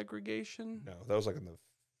segregation? No, that was like in the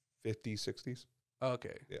 50s, 60s.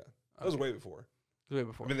 Okay, Yeah, that was way before. way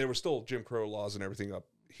before. I mean, there were still Jim Crow laws and everything up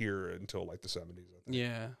here until like the 70s. I think.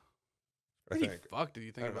 Yeah. I Pretty think. fuck did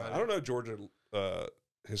you think about it? I don't know Georgia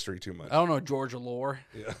history too much. I don't know Georgia lore.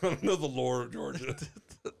 Yeah, I don't know the lore of Georgia.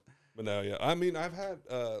 But no, yeah. I mean, I've had,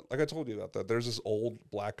 like I told you about that. There's this old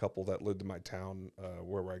black couple that lived in my town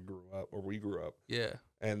where we grew up. Yeah.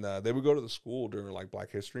 And they would go to the school during like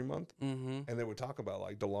Black History Month. Mm-hmm. And they would talk about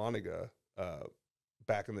like Dahlonega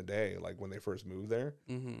back in the day, like when they first moved there.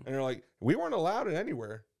 Mm-hmm. And they're like, we weren't allowed it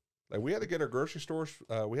anywhere. Like we had to get our grocery stores.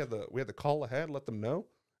 We had to call ahead, let them know,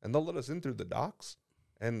 and they'll let us in through the docks,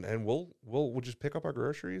 and we'll just pick up our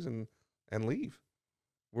groceries and leave.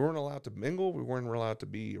 We weren't allowed to mingle. We weren't allowed to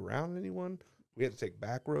be around anyone. We had to take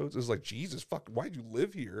back roads. It was like, Jesus, fuck, why'd you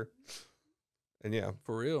live here? And yeah.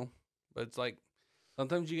 For real. But it's like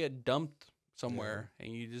sometimes you get dumped somewhere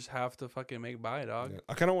and you just have to fucking make by, dog. Yeah.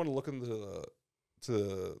 I kind of want to look into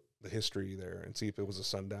the history there and see if it was a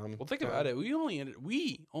sundown. Well, think about it. We only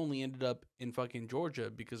ended up in fucking Georgia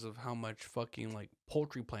because of how much fucking like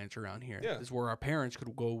poultry plants around here. Yeah. Is where our parents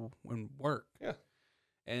could go and work. Yeah.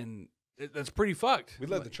 And that's pretty fucked. We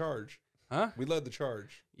led the charge. Huh? We led the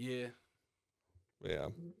charge. Yeah. Yeah.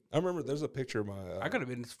 I remember there's a picture of my... I could have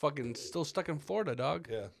been fucking still stuck in Florida, dog.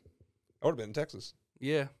 Yeah. I would have been in Texas.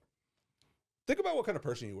 Yeah. Think about what kind of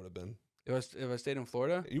person you would have been. If I stayed in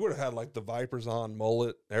Florida, You would have had like the Vipers on,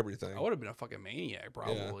 mullet, everything. I would have been a fucking maniac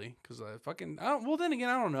probably. Because well, then again,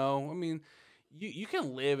 I don't know. I mean, you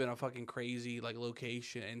can live in a fucking crazy like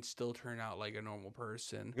location and still turn out like a normal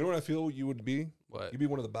person. You know what I feel you would be? What? You'd be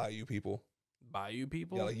one of the bayou people. Bayou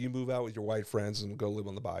people? Yeah, like you move out with your white friends and go live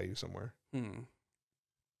on the bayou somewhere.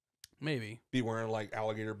 Maybe. Be wearing like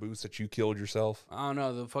alligator boots that you killed yourself. I don't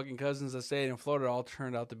know. The fucking cousins that stayed in Florida all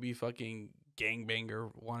turned out to be fucking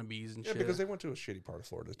gangbanger wannabes and Yeah, shit. because they went to a shitty part of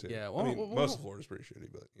Florida too. Yeah, I mean, most of Florida's pretty shitty,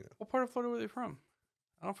 but you know. What part of Florida were they from?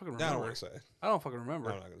 I don't fucking I remember. don't want to say. I don't fucking remember.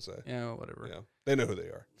 I'm not gonna say. Yeah, whatever. Yeah, they know who they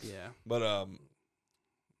are. Yeah. But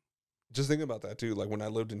just thinking about that too. Like when I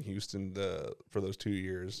lived in Houston for those 2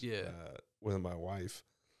 years. Yeah. With my wife,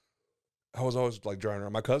 I was always like driving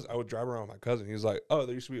around. I would drive around with my cousin. He was like, "Oh,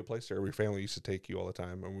 there used to be a place there where your family used to take you all the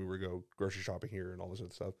time, and we would go grocery shopping here and all this other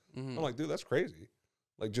stuff." Mm-hmm. I'm like, dude, that's crazy.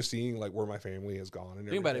 Like just seeing like where my family has gone and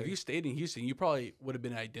Think about it. If everything. you stayed in Houston, you probably would have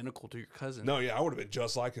been identical to your cousin. No, yeah, I would have been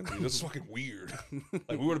just like him. Dude. This is fucking weird.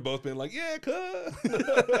 Like we would have both been like, "Yeah,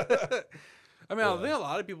 cuz." I mean, I think a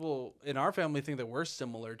lot of people in our family think that we're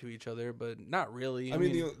similar to each other, but not really. I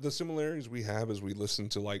mean, the similarities we have is we listen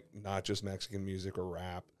to like not just Mexican music or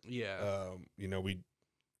rap. yeah, You know,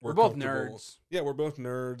 we're both comfortable. nerds. Yeah, we're both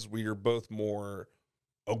nerds. We are both more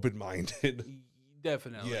open-minded.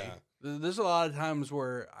 Definitely. Yeah. There's a lot of times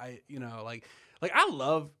where like I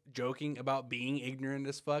love joking about being ignorant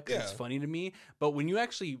as fuck. 'Cause it's Yeah. funny to me. But when you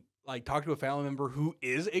actually like talk to a family member who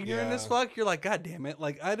is ignorant as Yeah. fuck, you're like, God damn it.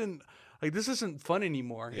 Like this isn't fun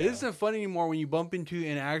anymore. It Yeah. isn't fun anymore when you bump into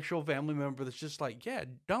an actual family member that's just like, yeah,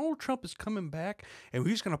 Donald Trump is coming back and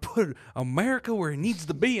he's going to put America where it needs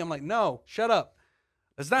to be. I'm like, no, shut up.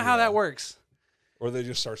 That's not how that works. Or they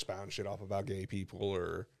just start spouting shit off about gay people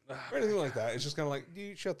or anything like that. It's just kind of like,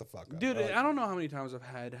 dude, shut the fuck up. Dude, Like, I don't know how many times I've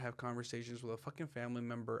had to have conversations with a fucking family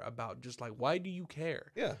member about just like, why do you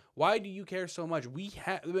care? yeah. Why do you care so much? We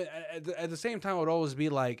have at the same time, it would always be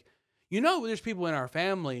like, there's people in our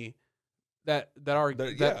family that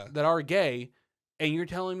are gay, and you're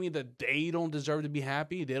telling me that they don't deserve to be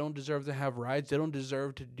happy, they don't deserve to have rights, they don't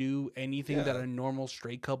deserve to do anything that Yeah. a normal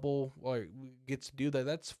straight couple gets to do.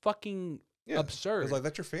 That's fucking Yeah. absurd. It's like,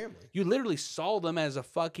 that's your family. You literally saw them as a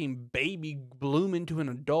fucking baby bloom into an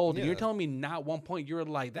adult, and you're Yeah. telling me not one point you were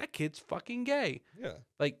like, that kid's fucking gay. Yeah.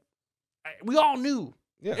 Like, we all knew.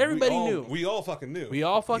 Yeah. Everybody we all, knew. We all fucking knew. We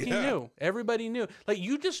all fucking Yeah. knew. Everybody knew. Like,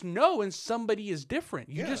 you just know when somebody is different.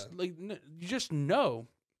 You Yeah. just you just know.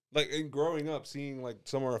 Like, in growing up, seeing like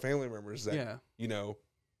some of our family members that, Yeah. you know,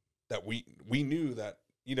 that we knew that,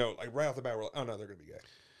 you know, like right off the bat, we're like, oh no, they're going to be gay.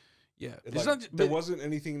 Yeah. It's It's like, not, there but, wasn't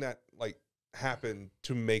anything that like happened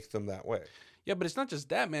to make them that way. yeah, but it's not just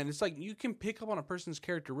that, man. It's like you can pick up on a person's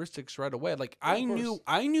characteristics right away. Like, Yeah, of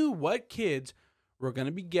I knew what kids were going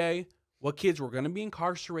to be gay, what kids were going to be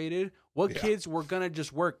incarcerated, what Yeah. kids were going to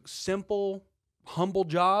just work simple, humble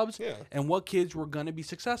jobs, Yeah. and what kids were going to be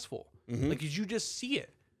successful. Mhm. Like, 'cause you just see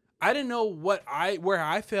it. I didn't know where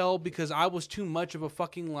I fell because I was too much of a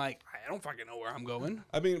fucking like, I don't fucking know where I'm going.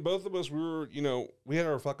 I mean, both of us, we were, we had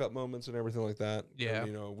our fuck up moments and everything like that. Yeah.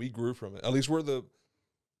 And, we grew from it. At least we're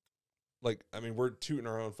we're tooting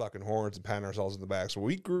our own fucking horns and patting ourselves in the back. So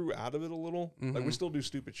we grew out of it a little. Like, we still do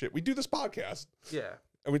stupid shit. We do this podcast. Yeah.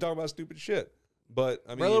 And we talk about stupid shit. But,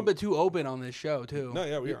 I mean. We're a little bit too open on this show, too. No,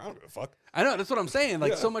 yeah, we are. I don't give a fuck. I know. That's what I'm saying.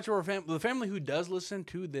 Like, Yeah. so much of our the family who does listen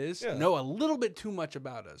to this know a little bit too much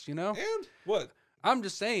about us, you know? And what? I'm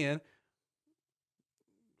just saying,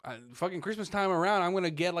 fucking Christmas time around, I'm going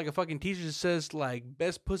to get like a fucking t-shirt that says, like,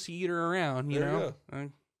 best pussy eater around, you There know?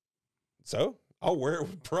 you So, I'll wear it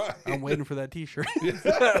with pride. I'm waiting for that t-shirt.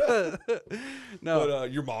 No. No.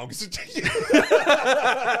 But your mom gets a t-shirt.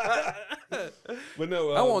 But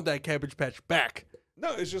no. I want that Cabbage Patch back.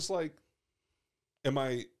 No, it's just like, am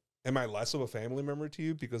I less of a family member to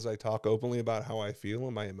you because I talk openly about how I feel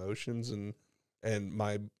and my emotions and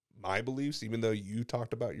my beliefs, even though you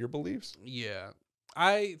talked about your beliefs? Yeah.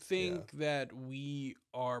 I think that we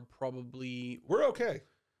are probably... We're okay.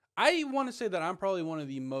 I want to say that I'm probably one of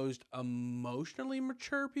the most emotionally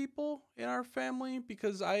mature people in our family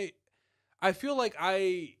because I feel like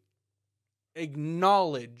I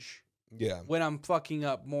acknowledge when I'm fucking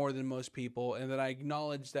up more than most people, and that I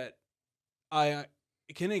acknowledge that I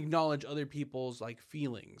can acknowledge other people's like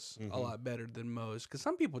feelings a lot better than most, because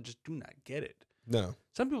some people just do not get it. No.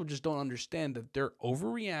 Some people just don't understand that they're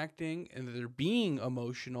overreacting and that they're being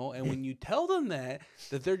emotional. And when you tell them that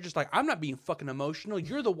they're just like, I'm not being fucking emotional.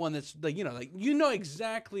 You're the one that's like, you know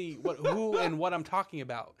exactly who and what I'm talking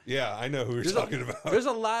about. Yeah, I know who you're talking about. There's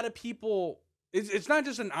a lot of people. It's not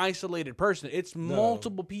just an isolated person. It's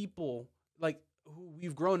multiple people like who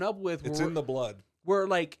we've grown up with. It's in the blood. Where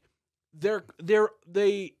like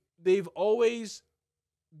they've always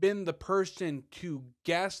been the person to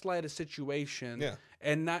gaslight a situation,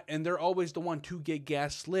 and they're always the one to get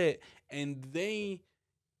gaslit, and they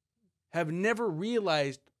have never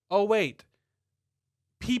realized, oh wait,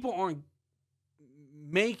 people aren't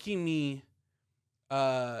making me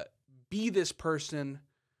be this person.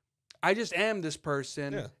 I just am this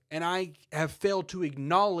person, and I have failed to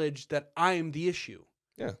acknowledge that I am the issue.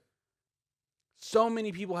 Yeah. So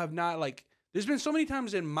many people have not, like, there's been so many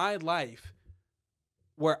times in my life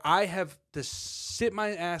where I have to sit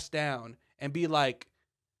my ass down and be like,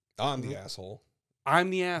 I'm the asshole. I'm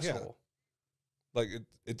the asshole. Yeah. Like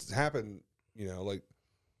it's happened, like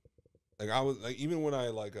I was like, even when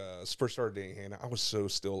I first started dating Hannah, I was so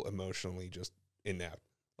still emotionally just inept.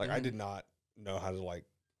 Like I did not know how to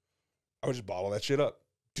I would just bottle that shit up.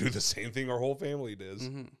 Do the same thing our whole family does.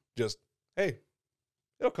 Just, hey,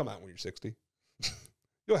 it'll come out when you're 60.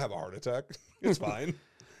 You'll have a heart attack. It's fine.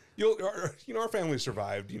 Our family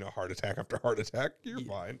survived, heart attack after heart attack. You're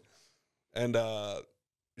fine. And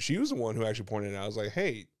she was the one who actually pointed it out. I was like,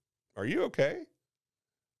 hey, are you okay?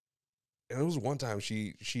 And it was one time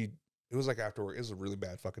it was like after work. It was a really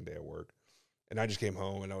bad fucking day at work. And I just came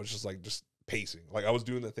home and I was just pacing. Like I was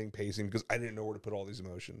doing the thing pacing because I didn't know where to put all these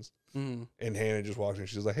emotions. And Hannah just walked in.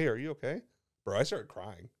 She was like, hey, are you okay? Bro, I started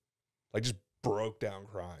crying. Like just broke down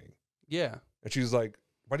crying. Yeah. And she was like,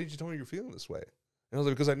 why did you tell me you're feeling this way? And I was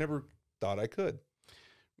like, because I never thought I could.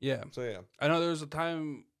 Yeah. So yeah. I know there was a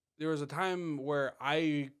time where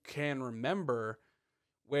I can remember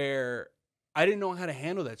where I didn't know how to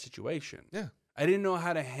handle that situation. Yeah. I didn't know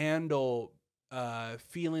how to handle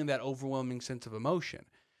feeling that overwhelming sense of emotion.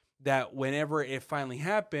 That whenever it finally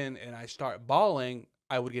happened and I start bawling,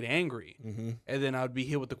 I would get angry. And then I would be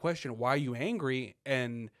hit with the question, why are you angry?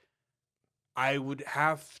 And I would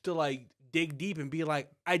have to dig deep and be like,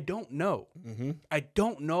 I don't know. I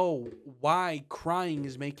don't know why crying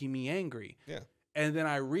is making me angry. Yeah. And then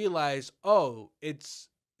I realized, oh, it's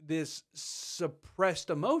this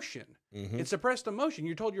suppressed emotion. It's suppressed emotion.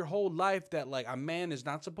 You're told your whole life that a man is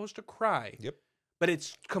not supposed to cry. Yep. But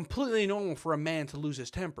it's completely normal for a man to lose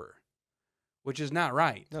his temper, which is not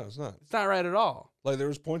right. No, it's not. It's not right at all. There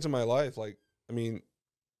was points in my life, I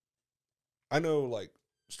know,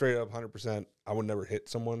 straight up 100%, I would never hit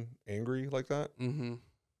someone angry like that.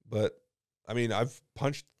 But, I've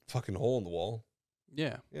punched fucking hole in the wall.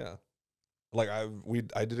 Yeah. Yeah.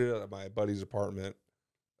 I did it at my buddy's apartment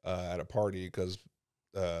at a party because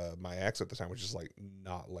my ex at the time was just,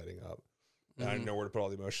 not letting up. And I didn't know where to put all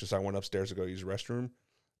the emotions, so I went upstairs to go use the restroom,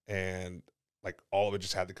 and all of it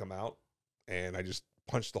just had to come out, and I just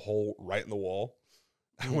punched the hole right in the wall.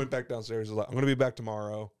 I went back downstairs. I was like, I'm gonna be back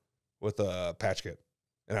tomorrow with a patch kit,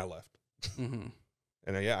 and I left. And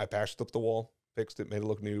I patched up the wall, fixed it, made it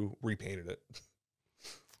look new, repainted it.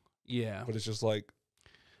 Yeah, but it's just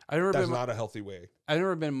That's not a healthy way. I've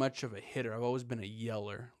never been much of a hitter. I've always been a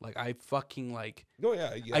yeller. Like I fucking like. Oh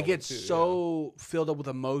yeah, I get so filled up with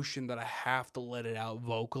emotion that I have to let it out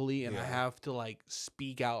vocally, and I have to like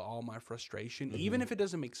speak out all my frustration, even if it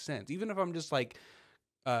doesn't make sense. Even if I'm just like,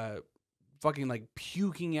 fucking like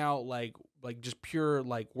puking out like just pure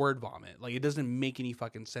like word vomit. Like it doesn't make any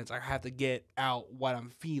fucking sense. I have to get out what I'm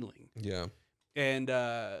feeling. Yeah. And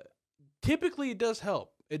typically it does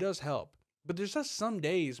help. It does help. But there's just some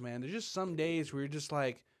days, man. There's just some days where you're just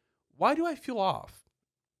like, why do I feel off?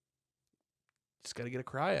 Just got to get a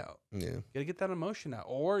cry out. Yeah. Got to get that emotion out.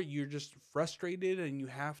 Or you're just frustrated and you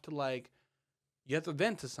have to like, you have to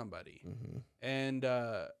vent to somebody. And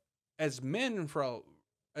as men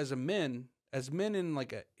in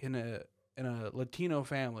like in a Latino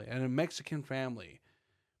family and a Mexican family,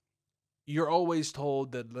 you're always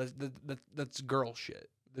told that's girl shit.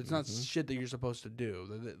 It's not shit that you're supposed to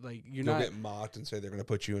do. Like you'll get mocked and say they're going to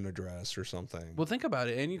put you in a dress or something. Well, think about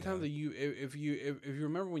it. Anytime that if you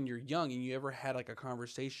remember when you're young and you ever had like a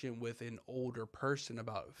conversation with an older person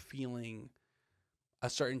about feeling a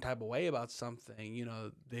certain type of way about something, you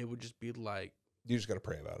know, they would just be like, you just got to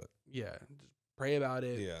pray about it. Yeah, just pray about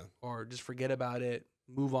it. Yeah, or just forget about it.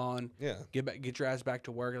 Move on. Yeah, get your ass back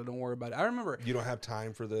to work. Don't worry about it. I remember you don't have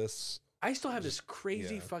time for this. I still have this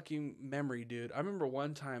crazy fucking memory, dude. I remember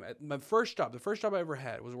one time at my first job, the first job I ever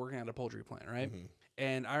had was working at a poultry plant, right?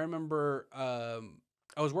 And I remember I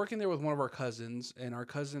was working there with one of our cousins, and our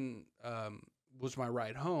cousin was my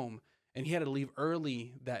ride home, and he had to leave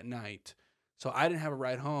early that night. So I didn't have a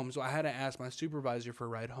ride home, so I had to ask my supervisor for a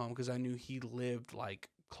ride home because I knew he lived like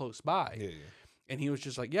close by. Yeah. And he was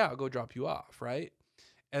just like, yeah, I'll go drop you off, right?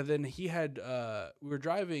 And then he had, we were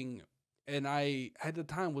driving, and I, at the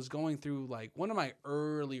time, was going through, like, one of my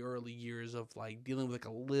early years of, like, dealing with, like,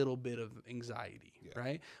 a little bit of anxiety,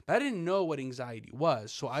 right? But I didn't know what anxiety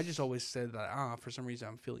was, so I just always said that, for some reason,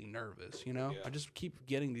 I'm feeling nervous, you know? I just keep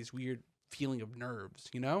getting these weird feeling of nerves,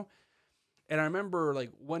 you know? And I remember,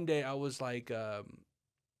 like, one day I was, like, he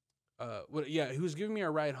was giving me a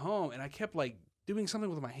ride home, and I kept, like, doing something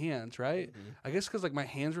with my hands, right? I guess because like my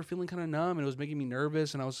hands were feeling kind of numb and it was making me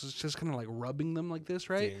nervous, and I was just kind of like rubbing them like this,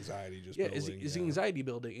 right? The anxiety just building. Is the anxiety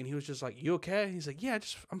building? And he was just like, "You okay?" And he's like, "Yeah,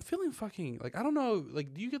 I'm feeling fucking like I don't know.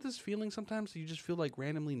 Like, do you get this feeling sometimes that you just feel like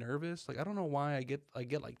randomly nervous? Like I don't know why I get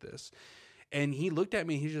like this." And he looked at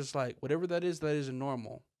me. And he's just like, "Whatever that isn't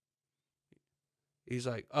normal." He's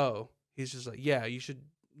like, "Oh," he's just like, "Yeah, you should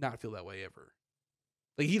not feel that way ever."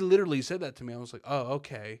 Like he literally said that to me. I was like, "Oh,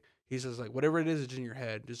 okay." He says, like, whatever it is, it's in your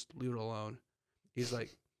head. Just leave it alone. He's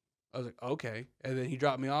like, I was like, okay. And then he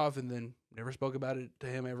dropped me off and then never spoke about it to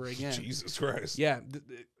him ever again. Jesus Christ. Yeah.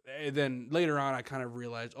 And then later on, I kind of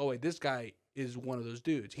realized, oh, wait, this guy is one of those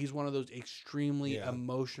dudes. He's one of those extremely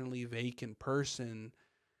emotionally vacant person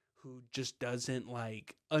who just doesn't,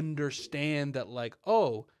 like, understand that, like,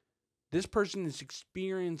 oh, this person is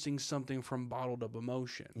experiencing something from bottled up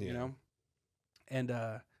emotion, you know? And,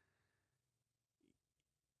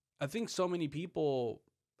 I think so many people,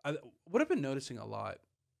 what I've been noticing a lot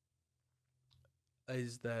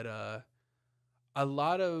is that a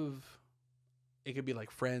lot of, it could be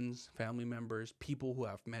like friends, family members, people who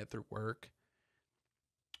I've met through work,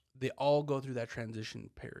 they all go through that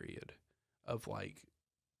transition period of like,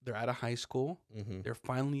 they're out of high school, they're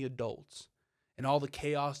finally adults, and all the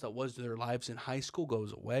chaos that was their lives in high school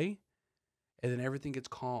goes away, and then everything gets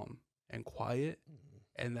calm and quiet.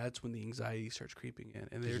 And that's when the anxiety starts creeping in,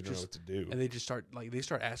 and they're just know what to do. And they just start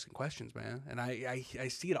asking questions, man. And I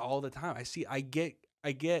see it all the time. I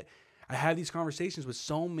have these conversations with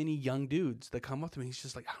so many young dudes that come up to me. He's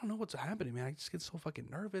just like, I don't know what's happening, man. I just get so fucking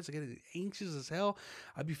nervous. I get anxious as hell.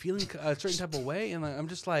 I'd be feeling a certain type of way, and I'm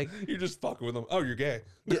just like, you're just fucking with them. Oh, you're gay.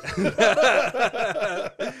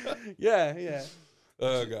 Yeah.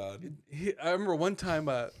 Oh God! I remember one time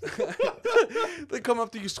they come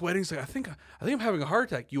up to you sweating. It's like, I think I'm having a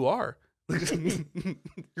heart attack. You are.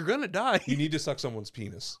 You're gonna die. You need to suck someone's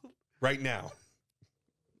penis right now.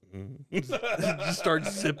 Just start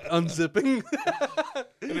unzipping.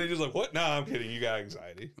 And they're just like, what? No, I'm kidding. You got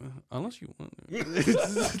anxiety. Unless you want.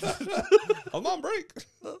 I'm on break.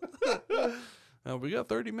 We got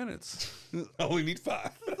 30 minutes. I only need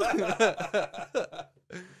 5.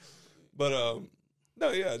 But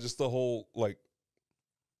no, yeah, just the whole like,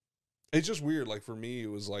 it's just weird. Like for me, it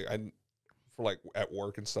was like for like at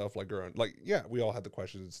work and stuff, like growing, like yeah, we all had the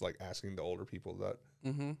questions. It's like asking the older people that.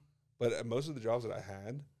 But at most of the jobs that I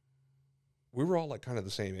had, we were all like kind of the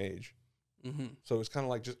same age. So it was kind of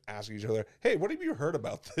like just asking each other, hey, what have you heard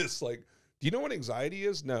about this? Like, do you know what anxiety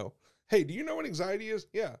is? No. Hey, do you know what anxiety is?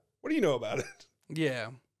 Yeah. What do you know about it? Yeah.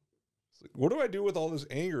 It's like, what do I do with all this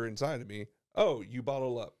anger inside of me? Oh, you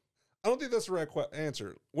bottle up. I don't think that's the right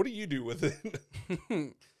answer. What do you do with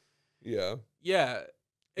it? Yeah. Yeah.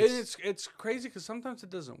 It's crazy because sometimes it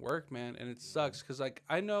doesn't work, man, and it sucks because like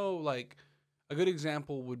I know like a good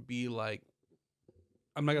example would be like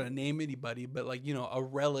I'm not gonna name anybody, but like you know a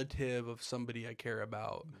relative of somebody I care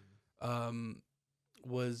about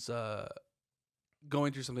was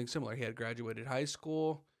going through something similar. He had graduated high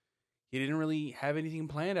school. He didn't really have anything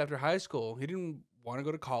planned after high school. He didn't want to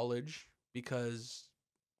go to college because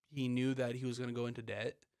he knew that he was going to go into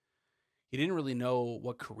debt. He didn't really know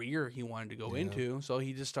what career he wanted to go into, so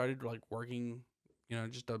he just started like working, you know,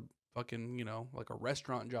 just a fucking, you know, like a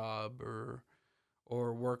restaurant job or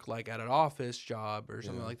work like at an office job or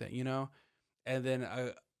something like that, you know? And then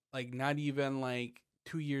like not even like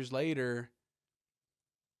 2 years later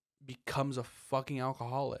becomes a fucking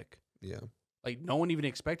alcoholic. Yeah. Like no one even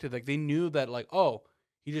expected. Like they knew that like, oh,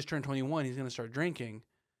 he just turned 21, he's going to start drinking.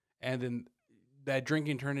 And then that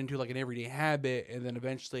drinking turned into like an everyday habit, and then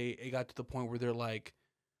eventually it got to the point where they're like,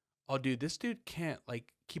 oh dude, this dude can't like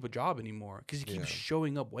keep a job anymore because he keeps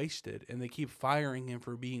showing up wasted, and they keep firing him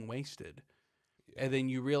for being wasted. And then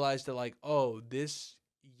you realize that like, oh, this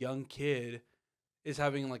young kid is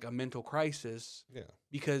having like a mental crisis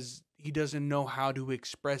because he doesn't know how to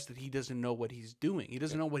express that he doesn't know what he's doing. He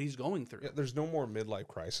doesn't know what he's going through. Yeah, there's no more midlife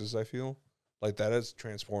crisis, I feel. Like that has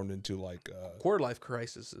transformed into like quarter life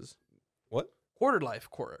crises. What? Quarter life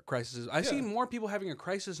crises. I see more people having a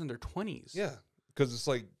crisis in their 20s. Yeah, because it's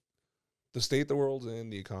like the state the world's in,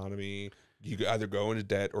 the economy. You either go into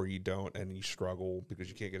debt or you don't, and you struggle because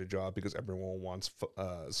you can't get a job because everyone wants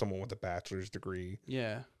someone with a bachelor's degree.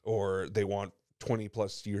 Yeah. Or they want 20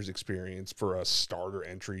 plus years experience for a starter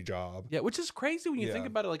entry job. Yeah, which is crazy when you think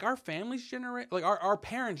about it. Like our family's generation, like our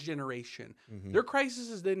parents' generation, their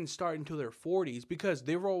crises didn't start until their 40s because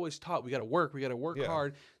they were always taught we got to work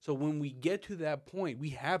hard. So when we get to that point, we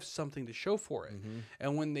have something to show for it.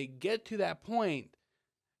 And when they get to that point,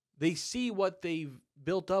 they see what they've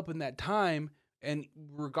built up in that time. And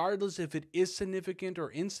regardless if it is significant or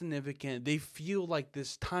insignificant, they feel like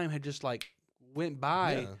this time had just like went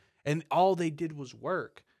by. Yeah. And all they did was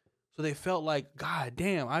work. So they felt like, God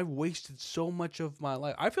damn, I've wasted so much of my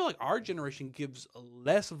life. I feel like our generation gives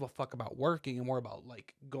less of a fuck about working and more about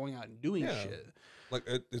like going out and doing shit. Like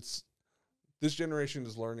it's this generation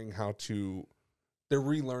is learning how to, they're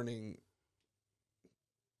relearning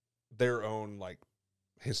their own like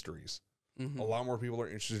histories. A lot more people are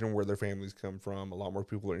interested in where their families come from. A lot more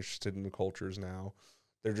people are interested in the cultures now.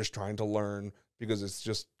 They're just trying to learn because it's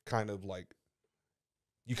just kind of like,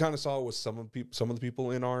 you kind of saw with some of the people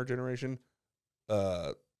in our generation,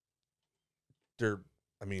 they're,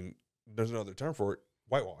 I mean, there's another term for it,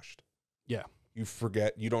 whitewashed. Yeah. You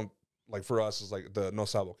forget, you don't, like for us, it's like the no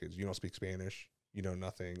sabo kids. You don't speak Spanish. You know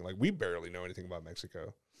nothing. Like we barely know anything about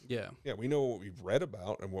Mexico. Yeah. Yeah, we know what we've read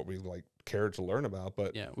about and what we like cared to learn about,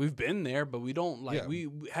 but yeah, we've been there, but we don't like we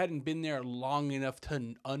hadn't been there long enough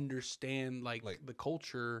to understand like the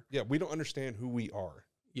culture. Yeah, we don't understand who we are.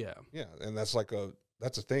 Yeah. Yeah, and that's like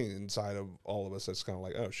that's a thing inside of all of us that's kind of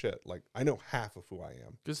like, oh shit, like I know half of who I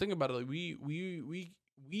am. Because think about it, like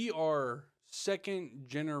we are second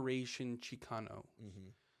generation Chicano.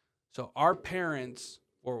 So our parents,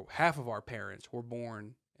 or half of our parents, were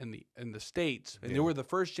born in the States, and they were the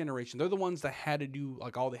first generation. They're the ones that had to do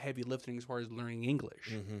like all the heavy lifting as far as learning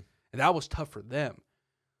English, and that was tough for them.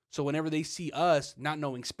 So whenever they see us not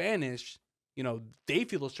knowing Spanish, you know, they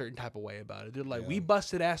feel a certain type of way about it. They're like, we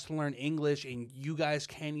busted ass to learn English, and you guys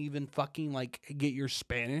can't even fucking like get your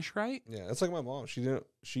Spanish right. Yeah, it's like my mom.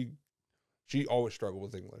 She always struggled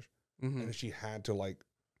with English, and she had to like,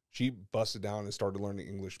 she busted down and started learning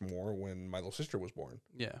English more when my little sister was born.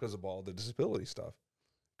 Yeah, because of all the disability stuff.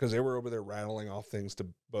 Because they were over there rattling off things to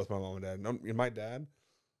both my mom and dad. And my dad,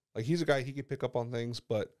 like he's a guy, he could pick up on things,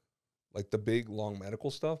 but like the big long medical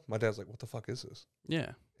stuff, my dad's like, what the fuck is this?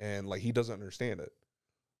 Yeah. And like he doesn't understand it.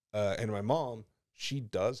 And my mom, she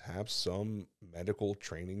does have some medical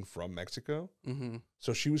training from Mexico.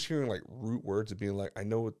 So she was hearing like root words and being like, I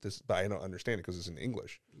know what this, but I don't understand it because it's in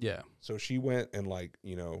English. Yeah. So she went and like,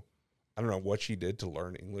 you know, I don't know what she did to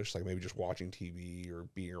learn English, like maybe just watching TV or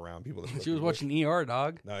being around people. That she was English. Watching ER,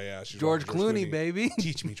 dog. No, yeah. She was George Clooney, baby.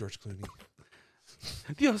 Teach me, George Clooney.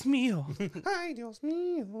 Dios mío. Hi, Dios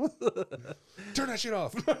mío. Turn that shit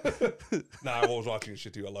off. Nah, I was watching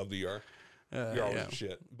shit too. I love the ER. You're always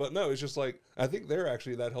shit. But no, it's just like, I think they're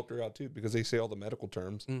actually, that helped her out too, because they say all the medical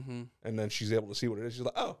terms, and then she's able to see what it is. She's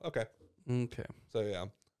like, oh, okay. Okay. So yeah.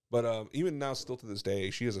 But even now, still to this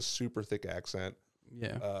day, she has a super thick accent.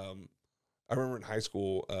 Yeah. I remember in high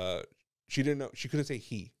school, she didn't know, she couldn't say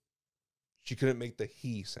he. She couldn't make the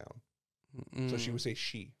he sound, so she would say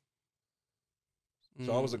she.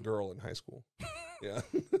 So I was a girl in high school. Yeah.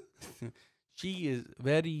 She is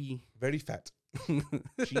very very fat.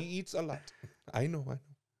 She eats a lot. I know.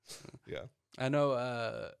 Yeah. I know.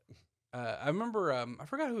 I remember. I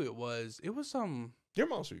forgot who it was. It was Your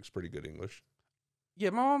mom speaks pretty good English. Yeah,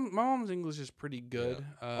 my mom's English is pretty good.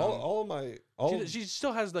 Yeah. All of my she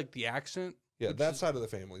still has like the accent. Yeah, that side of the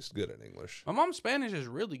family is good at English. My mom's Spanish is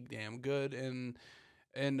really damn good, and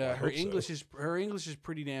her English is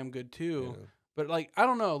pretty damn good too. Yeah. But like I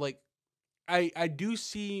don't know, like I do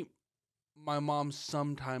see my mom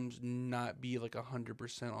sometimes not be like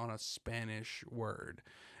 100% on a Spanish word.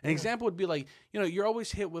 An example would be like, you're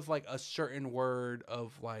always hit with like a certain word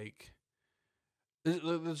of like,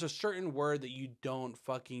 there's a certain word that you don't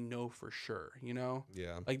fucking know for sure,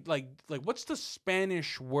 Yeah. Like what's the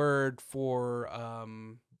Spanish word for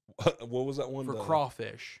what was that one for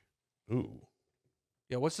crawfish? Ooh.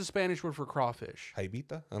 Yeah, what's the Spanish word for crawfish?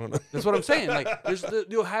 Jaibita? I don't know. That's what I'm saying. Like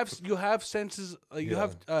you'll have senses, like you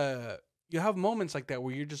have moments like that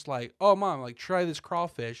where you're just like, "Oh, mom, like try this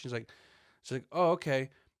crawfish." She's like, "Oh, okay."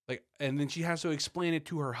 Like, and then she has to explain it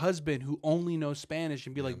to her husband who only knows Spanish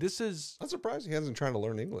and be like, "This is." I'm surprised he hasn't tried to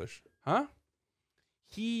learn English. Huh?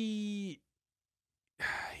 He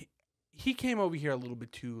came over here a little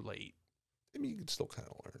bit too late. I mean, you can still kind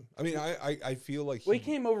of learn. I mean, I feel like he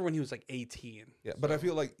came over when he was like 18. Yeah, but I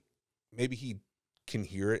feel like maybe he can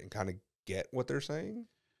hear it and kind of get what they're saying,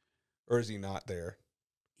 or is he not there?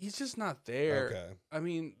 He's just not there. Okay. I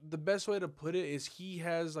mean, the best way to put it is he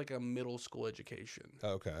has like a middle school education.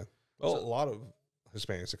 Okay. Well, a lot of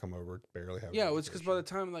Hispanics that come over barely have. Yeah, it's because by the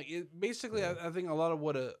time like it basically, I think a lot of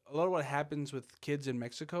what happens with kids in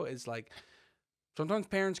Mexico is like sometimes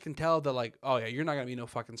parents can tell that like, oh yeah, you're not gonna be no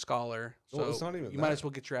fucking scholar, so it's not even you might as well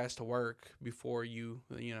get your ass to work before you.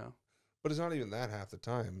 But it's not even that half the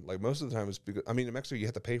time. Like most of the time, it's because in Mexico you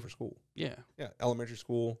have to pay for school. Yeah. Yeah, elementary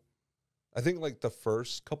school. I think like the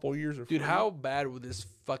first couple of years are free. Dude, how bad would this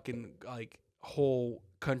fucking like whole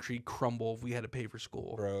country crumble if we had to pay for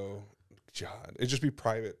school? Bro, God, it'd just be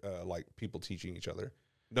private, like people teaching each other.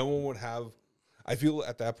 No one would have. I feel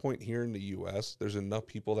at that point here in the U.S., there's enough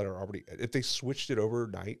people that are already. If they switched it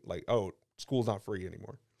overnight, like, oh, school's not free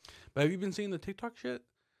anymore. But have you been seeing the TikTok shit?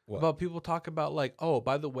 What? About people talk about like, oh,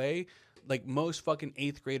 by the way, like most fucking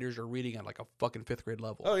 8th graders are reading at like a fucking 5th grade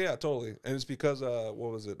level. Oh yeah, totally. And it's because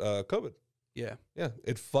what was it? COVID. Yeah. Yeah,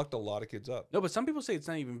 it fucked a lot of kids up. No, but some people say it's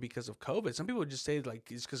not even because of COVID. Some people just say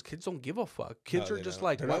like it's because kids don't give a fuck. Kids are just don't.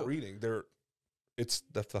 like they're not reading. It's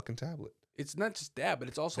the fucking tablet. It's not just that, but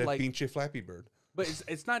it's also that like pinche Flappy Bird. But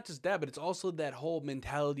it's not just that, but it's also that whole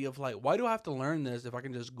mentality of like, why do I have to learn this if I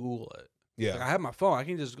can just Google it? Yeah, like, I have my phone. I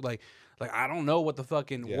can just like I don't know what the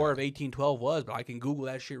fucking War of 1812 was, but I can Google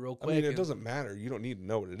that shit real quick. I mean, it doesn't matter. You don't need to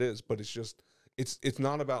know what it is, but it's just it's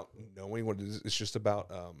not about knowing what it is. It's just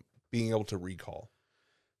about being able to recall.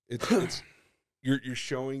 It's you're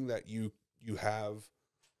showing that you have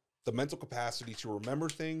the mental capacity to remember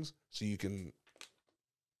things, so you can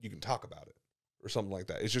talk about it or something like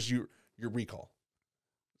that. It's just your recall.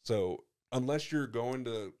 So unless you're going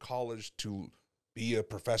to college to be a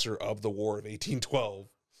professor of the War of 1812,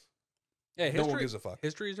 no one gives a fuck.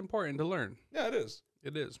 History is important to learn. Yeah, it is.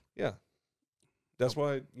 It is. Yeah, that's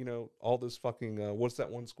why all this fucking what's that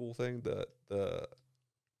one school thing the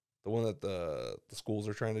one that the schools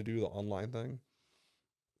are trying to do, the online thing.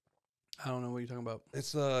 I don't know what you're talking about.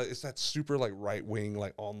 It's that super like right wing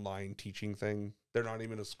like online teaching thing. They're not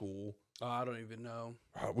even a school. Oh, I don't even know.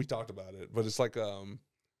 We talked about it, but it's like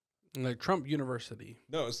Trump University.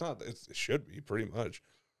 No, it's not. It should be pretty much,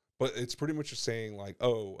 but it's pretty much just saying like,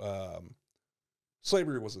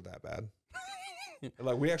 slavery wasn't that bad.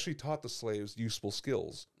 Like we actually taught the slaves useful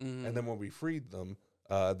skills, and then when we freed them,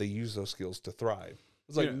 they used those skills to thrive.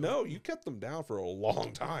 It's like, no, you kept them down for a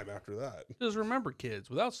long time after that. Just remember, kids,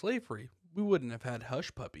 without slavery, we wouldn't have had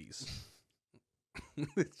hush puppies.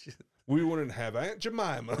 We wouldn't have Aunt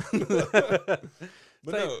Jemima. But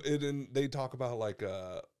no, they talk about like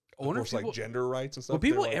of course, like gender rights and stuff. Will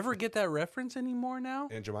people ever get that reference anymore now?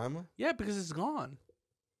 Aunt Jemima? Yeah, because it's gone.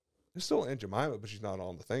 There's still Aunt Jemima, but she's not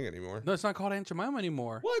on the thing anymore. No, it's not called Aunt Jemima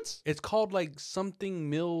anymore. What? It's called like something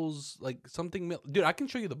Mills, Dude, I can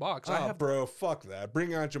show you the box. Bro, fuck that.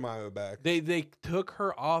 Bring Aunt Jemima back. They took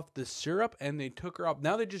her off the syrup and they took her off.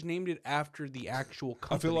 Now they just named it after the actual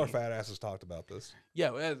company. I feel our fat asses talked about this.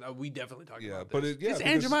 Yeah, we definitely talked about this. But it's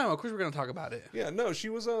Aunt Jemima. Of course, we're gonna talk about it. Yeah, no, she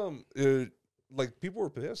was like people were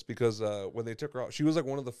pissed because when they took her off, she was like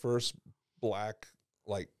one of the first black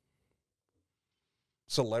like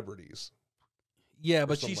celebrities. Yeah, or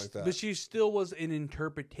but something she's like that. but she still was an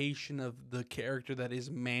interpretation of the character that is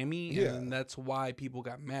Mammy, Yeah. and that's why people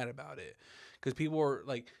got mad about it. Because people were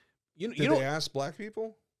like, Did you know, they ask black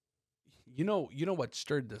people? you know what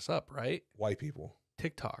stirred this up, right? White people.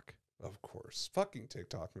 TikTok. Of course. Fucking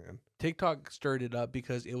TikTok, man. TikTok stirred it up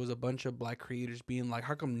because it was a bunch of black creators being like,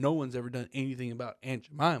 how come no one's ever done anything about Aunt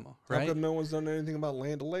Jemima, How right? come no one's done anything about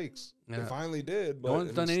Land O'Lakes? They Yeah. finally did, but No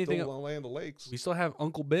one's done it's anything- still on Land O'Lakes. We still have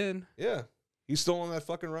Uncle Ben. Yeah. He's still on that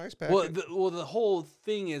fucking rice packet. Well, the whole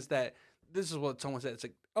thing is that this is what someone said. It's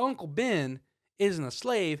like Uncle Ben isn't a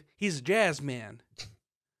slave; he's a jazz man.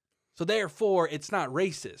 So therefore, it's not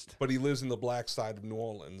racist. But he lives in the black side of New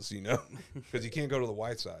Orleans, you know, because you can't go to the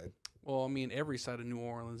white side. Well, I mean, every side of New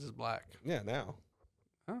Orleans is black. Yeah, now.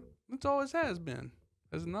 Huh? It's always has been,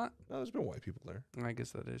 has it not? No, there's been white people there. I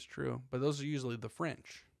guess that is true, but those are usually the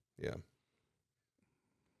French. Yeah.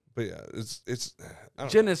 But yeah, it's I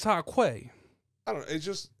don't Je know. ne sais quoi. I don't know. It's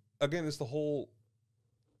just, again, it's the whole,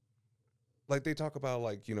 like they talk about,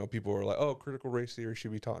 like, you know, people are like, oh, critical race theory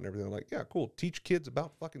should be taught and everything. Like, yeah, cool. Teach kids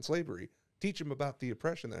about fucking slavery. Teach them about the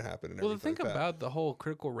oppression that happened and Well, the everything thing like that. about the whole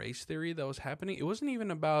critical race theory that was happening, it wasn't even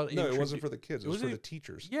about. No, it wasn't for the kids. It was for the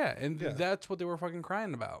teachers. Yeah, and Yeah. that's what they were fucking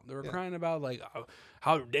crying about. They were Yeah. crying about, like,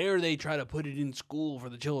 how dare they try to put it in school for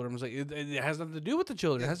the children. I was like, it has nothing to do with the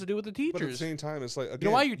children. It has to do with the But at the teachers. same time, it's like, again, You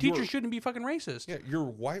know why your teachers you're- shouldn't be fucking racist? Yeah, you're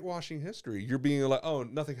whitewashing history. You're being like, oh,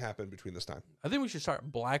 nothing happened between this time. I think we should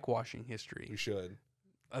start blackwashing history. We should.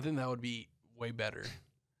 I think that would be way better.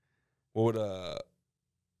 What would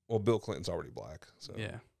well, Bill Clinton's already black, so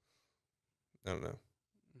Yeah. I don't know.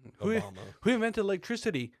 Who, Obama. who invented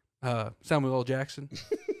electricity? Samuel L. Jackson.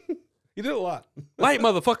 He did a lot. Light,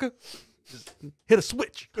 motherfucker. Just hit a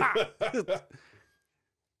switch. Ah.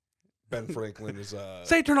 Ben Franklin is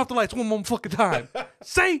Say turn off the lights one more fucking time.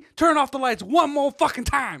 Say turn off the lights one more fucking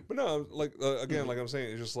time. But no, like again, like I'm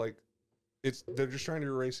saying, it's just like they're just trying to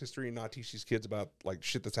erase history and not teach these kids about like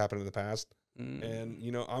shit that's happened in the past. Mm. And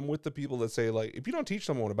you know, I'm with the people that say like, if you don't teach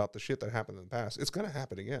someone about the shit that happened in the past, it's gonna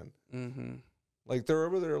happen again. Mm-hmm. Like they're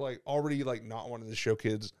over there like already like not wanting to show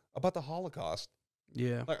kids about the Holocaust.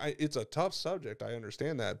 Yeah. Like it's a tough subject, I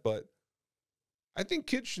understand that, but I think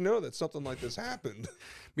kids should know that something like this happened.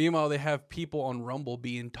 Meanwhile, they have people on Rumble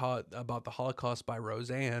being taught about the Holocaust by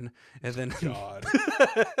Roseanne, and then God.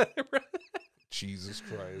 Jesus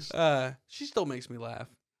Christ. She still makes me laugh.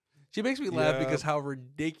 She makes me laugh Yeah. because how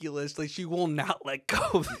ridiculous, like she will not let go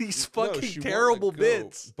of these No, fucking she won't let terrible go,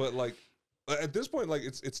 bits, But like at this point, like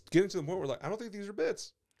it's getting to the point where like I don't think these are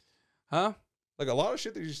bits. huh? Like a lot of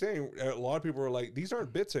shit that you're saying, a lot of people are like, these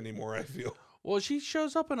aren't bits anymore. I feel. Well, she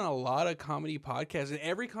shows up in a lot of comedy podcasts, and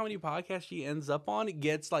every comedy podcast she ends up on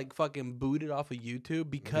gets like fucking booted off of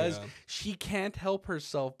YouTube because Yeah. she can't help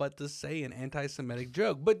herself but to say an anti-Semitic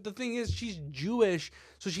joke. But the thing is, she's Jewish,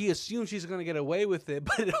 so she assumes she's gonna get away with it,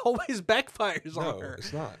 but it always backfires No, on her.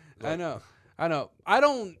 it's not. I know. I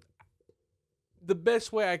don't. The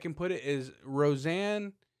best way I can put it is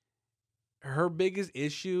Roseanne. Her biggest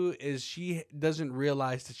issue is she doesn't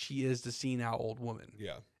realize that she is the senile old woman.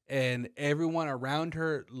 Yeah. And everyone around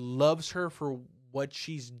her loves her for what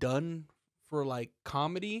she's done for like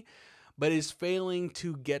comedy, but is failing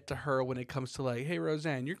to get to her when it comes to like, hey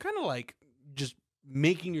Roseanne, you're kind of like just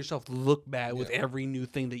making yourself look bad with Yeah. every new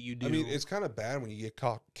thing that you do. I mean, it's kind of bad when you get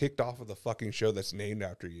kicked off of the fucking show that's named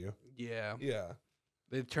after you. yeah, Yeah.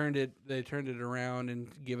 they turned it around and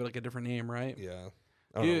gave it like a different name, right? Yeah.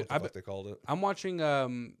 I don't know Dude, what the fuck they called it. I'm watching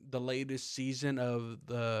the latest season of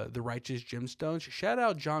the Righteous Gemstones. Shout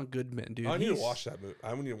out John Goodman, dude. I need to He's- watch that movie.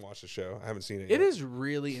 I need to watch the show. I haven't seen it It yet. is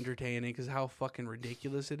really entertaining because how fucking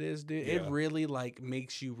ridiculous it is, dude. It Yeah. really like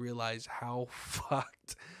makes you realize how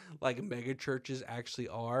fucked like mega churches actually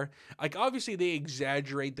are. Like obviously they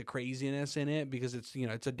exaggerate the craziness in it because it's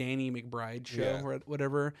it's a Danny McBride show Yeah. or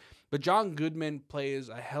whatever. But John Goodman plays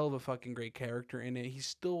a hell of a fucking great character in it. He's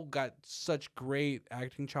still got such great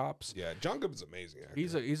acting chops. Yeah, John Goodman's amazing actor.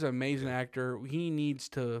 He's an amazing actor. He needs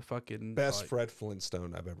to fucking Best like, Fred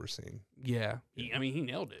Flintstone I've ever seen. yeah. I mean, he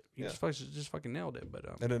nailed it. He Yeah. just fucking nailed it. But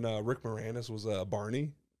And then Rick Moranis was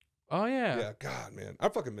Barney. oh yeah. Yeah, God, man. I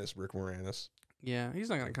fucking miss Rick Moranis. Yeah, he's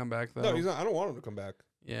not gonna come back though. No, he's not. I don't want him to come back.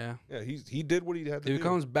 Yeah, Yeah, he did what he had to if do. he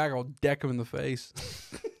comes back, I'll deck him in the face.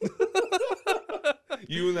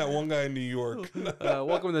 You and that one guy in New York.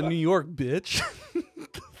 Welcome to New York, bitch.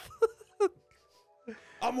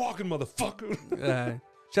 I'm walking, motherfucker.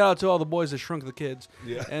 Shout out to all the boys that shrunk the kids.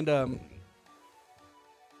 Yeah. And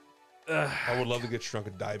I would love to get shrunk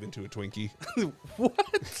and dive into a Twinkie.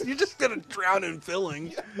 what? You're just gonna drown in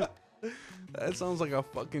filling. That sounds like a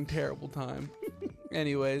fucking terrible time.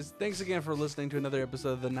 Anyways, thanks again for listening to another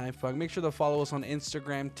episode of The Night Funk. Make sure to follow us on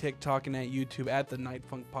Instagram, TikTok, and at YouTube at The Night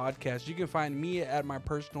Funk Podcast. You can find me at my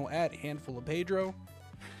personal at Handful of Pedro.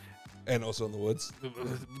 And also in the woods.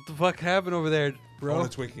 What the fuck happened over there, I bro?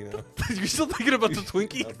 want a Twinkie now. You're still thinking about the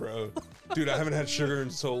Twinkie? Yeah, bro. Dude, I haven't had sugar in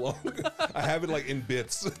so long. I have it like in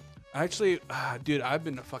bits. Actually, dude, I've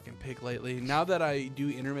been a fucking pig lately. Now that I do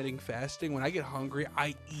intermittent fasting, when I get hungry,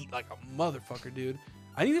 I eat like a motherfucker, dude.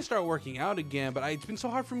 I need to start working out again, but it's been so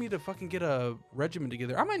hard for me to fucking get a regimen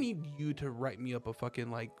together. I might need you to write me up a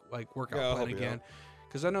fucking like workout Yeah, I'll plan help you again,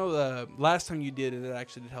 because I know the last time you did it, it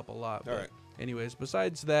actually did help a lot. All right. Anyways,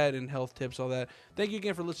 besides that and health tips, all that, thank you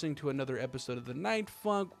again for listening to another episode of The Night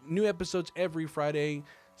Funk. New episodes every Friday.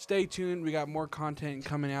 Stay tuned. We got more content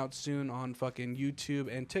coming out soon on fucking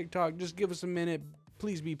YouTube and TikTok. Just give us a minute.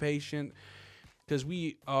 Please be patient, because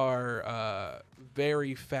we are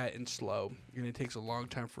very fat and slow, and it takes a long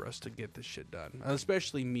time for us to get this shit done,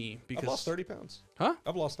 especially me. Because I've lost 30 pounds. Huh?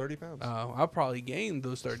 I've lost 30 pounds. I'll probably gain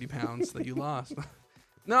those 30 pounds that you lost.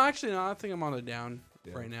 No, actually, no. I think I'm on the down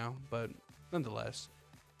right now, but nonetheless,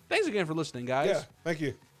 thanks again for listening, guys. Yeah, thank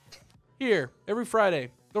you. Here every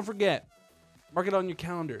Friday. Don't forget, mark it on your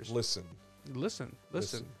calendars. Listen. Listen.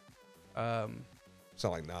 Sound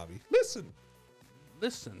like Navi.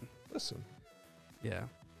 Listen. Yeah.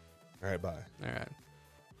 All right, bye. All right.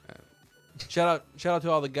 Shout out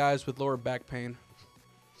to all the guys with lower back pain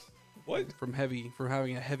What? from having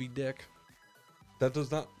a heavy dick. That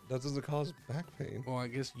doesn't cause back pain. Well, I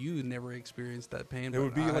guess you never experienced that pain. It but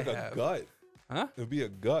would be I like have. a gut. Huh? It would be a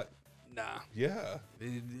gut. Nah. Yeah.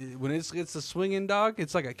 When it's a swinging dog,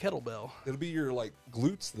 it's like a kettlebell. It'll be your like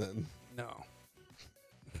glutes then. No.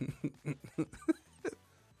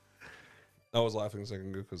 I was laughing a second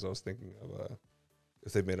ago because I was thinking of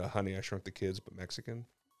if they made a Honey, I Shrunk the Kids but Mexican.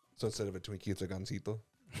 So instead of a Twinkie, it's a gansito.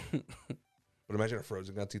 But imagine a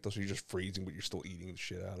frozen gansito, so you're just freezing, but you're still eating the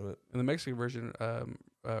shit out of it. In the Mexican version,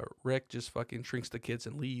 Rick just fucking shrinks the kids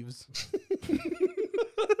and leaves.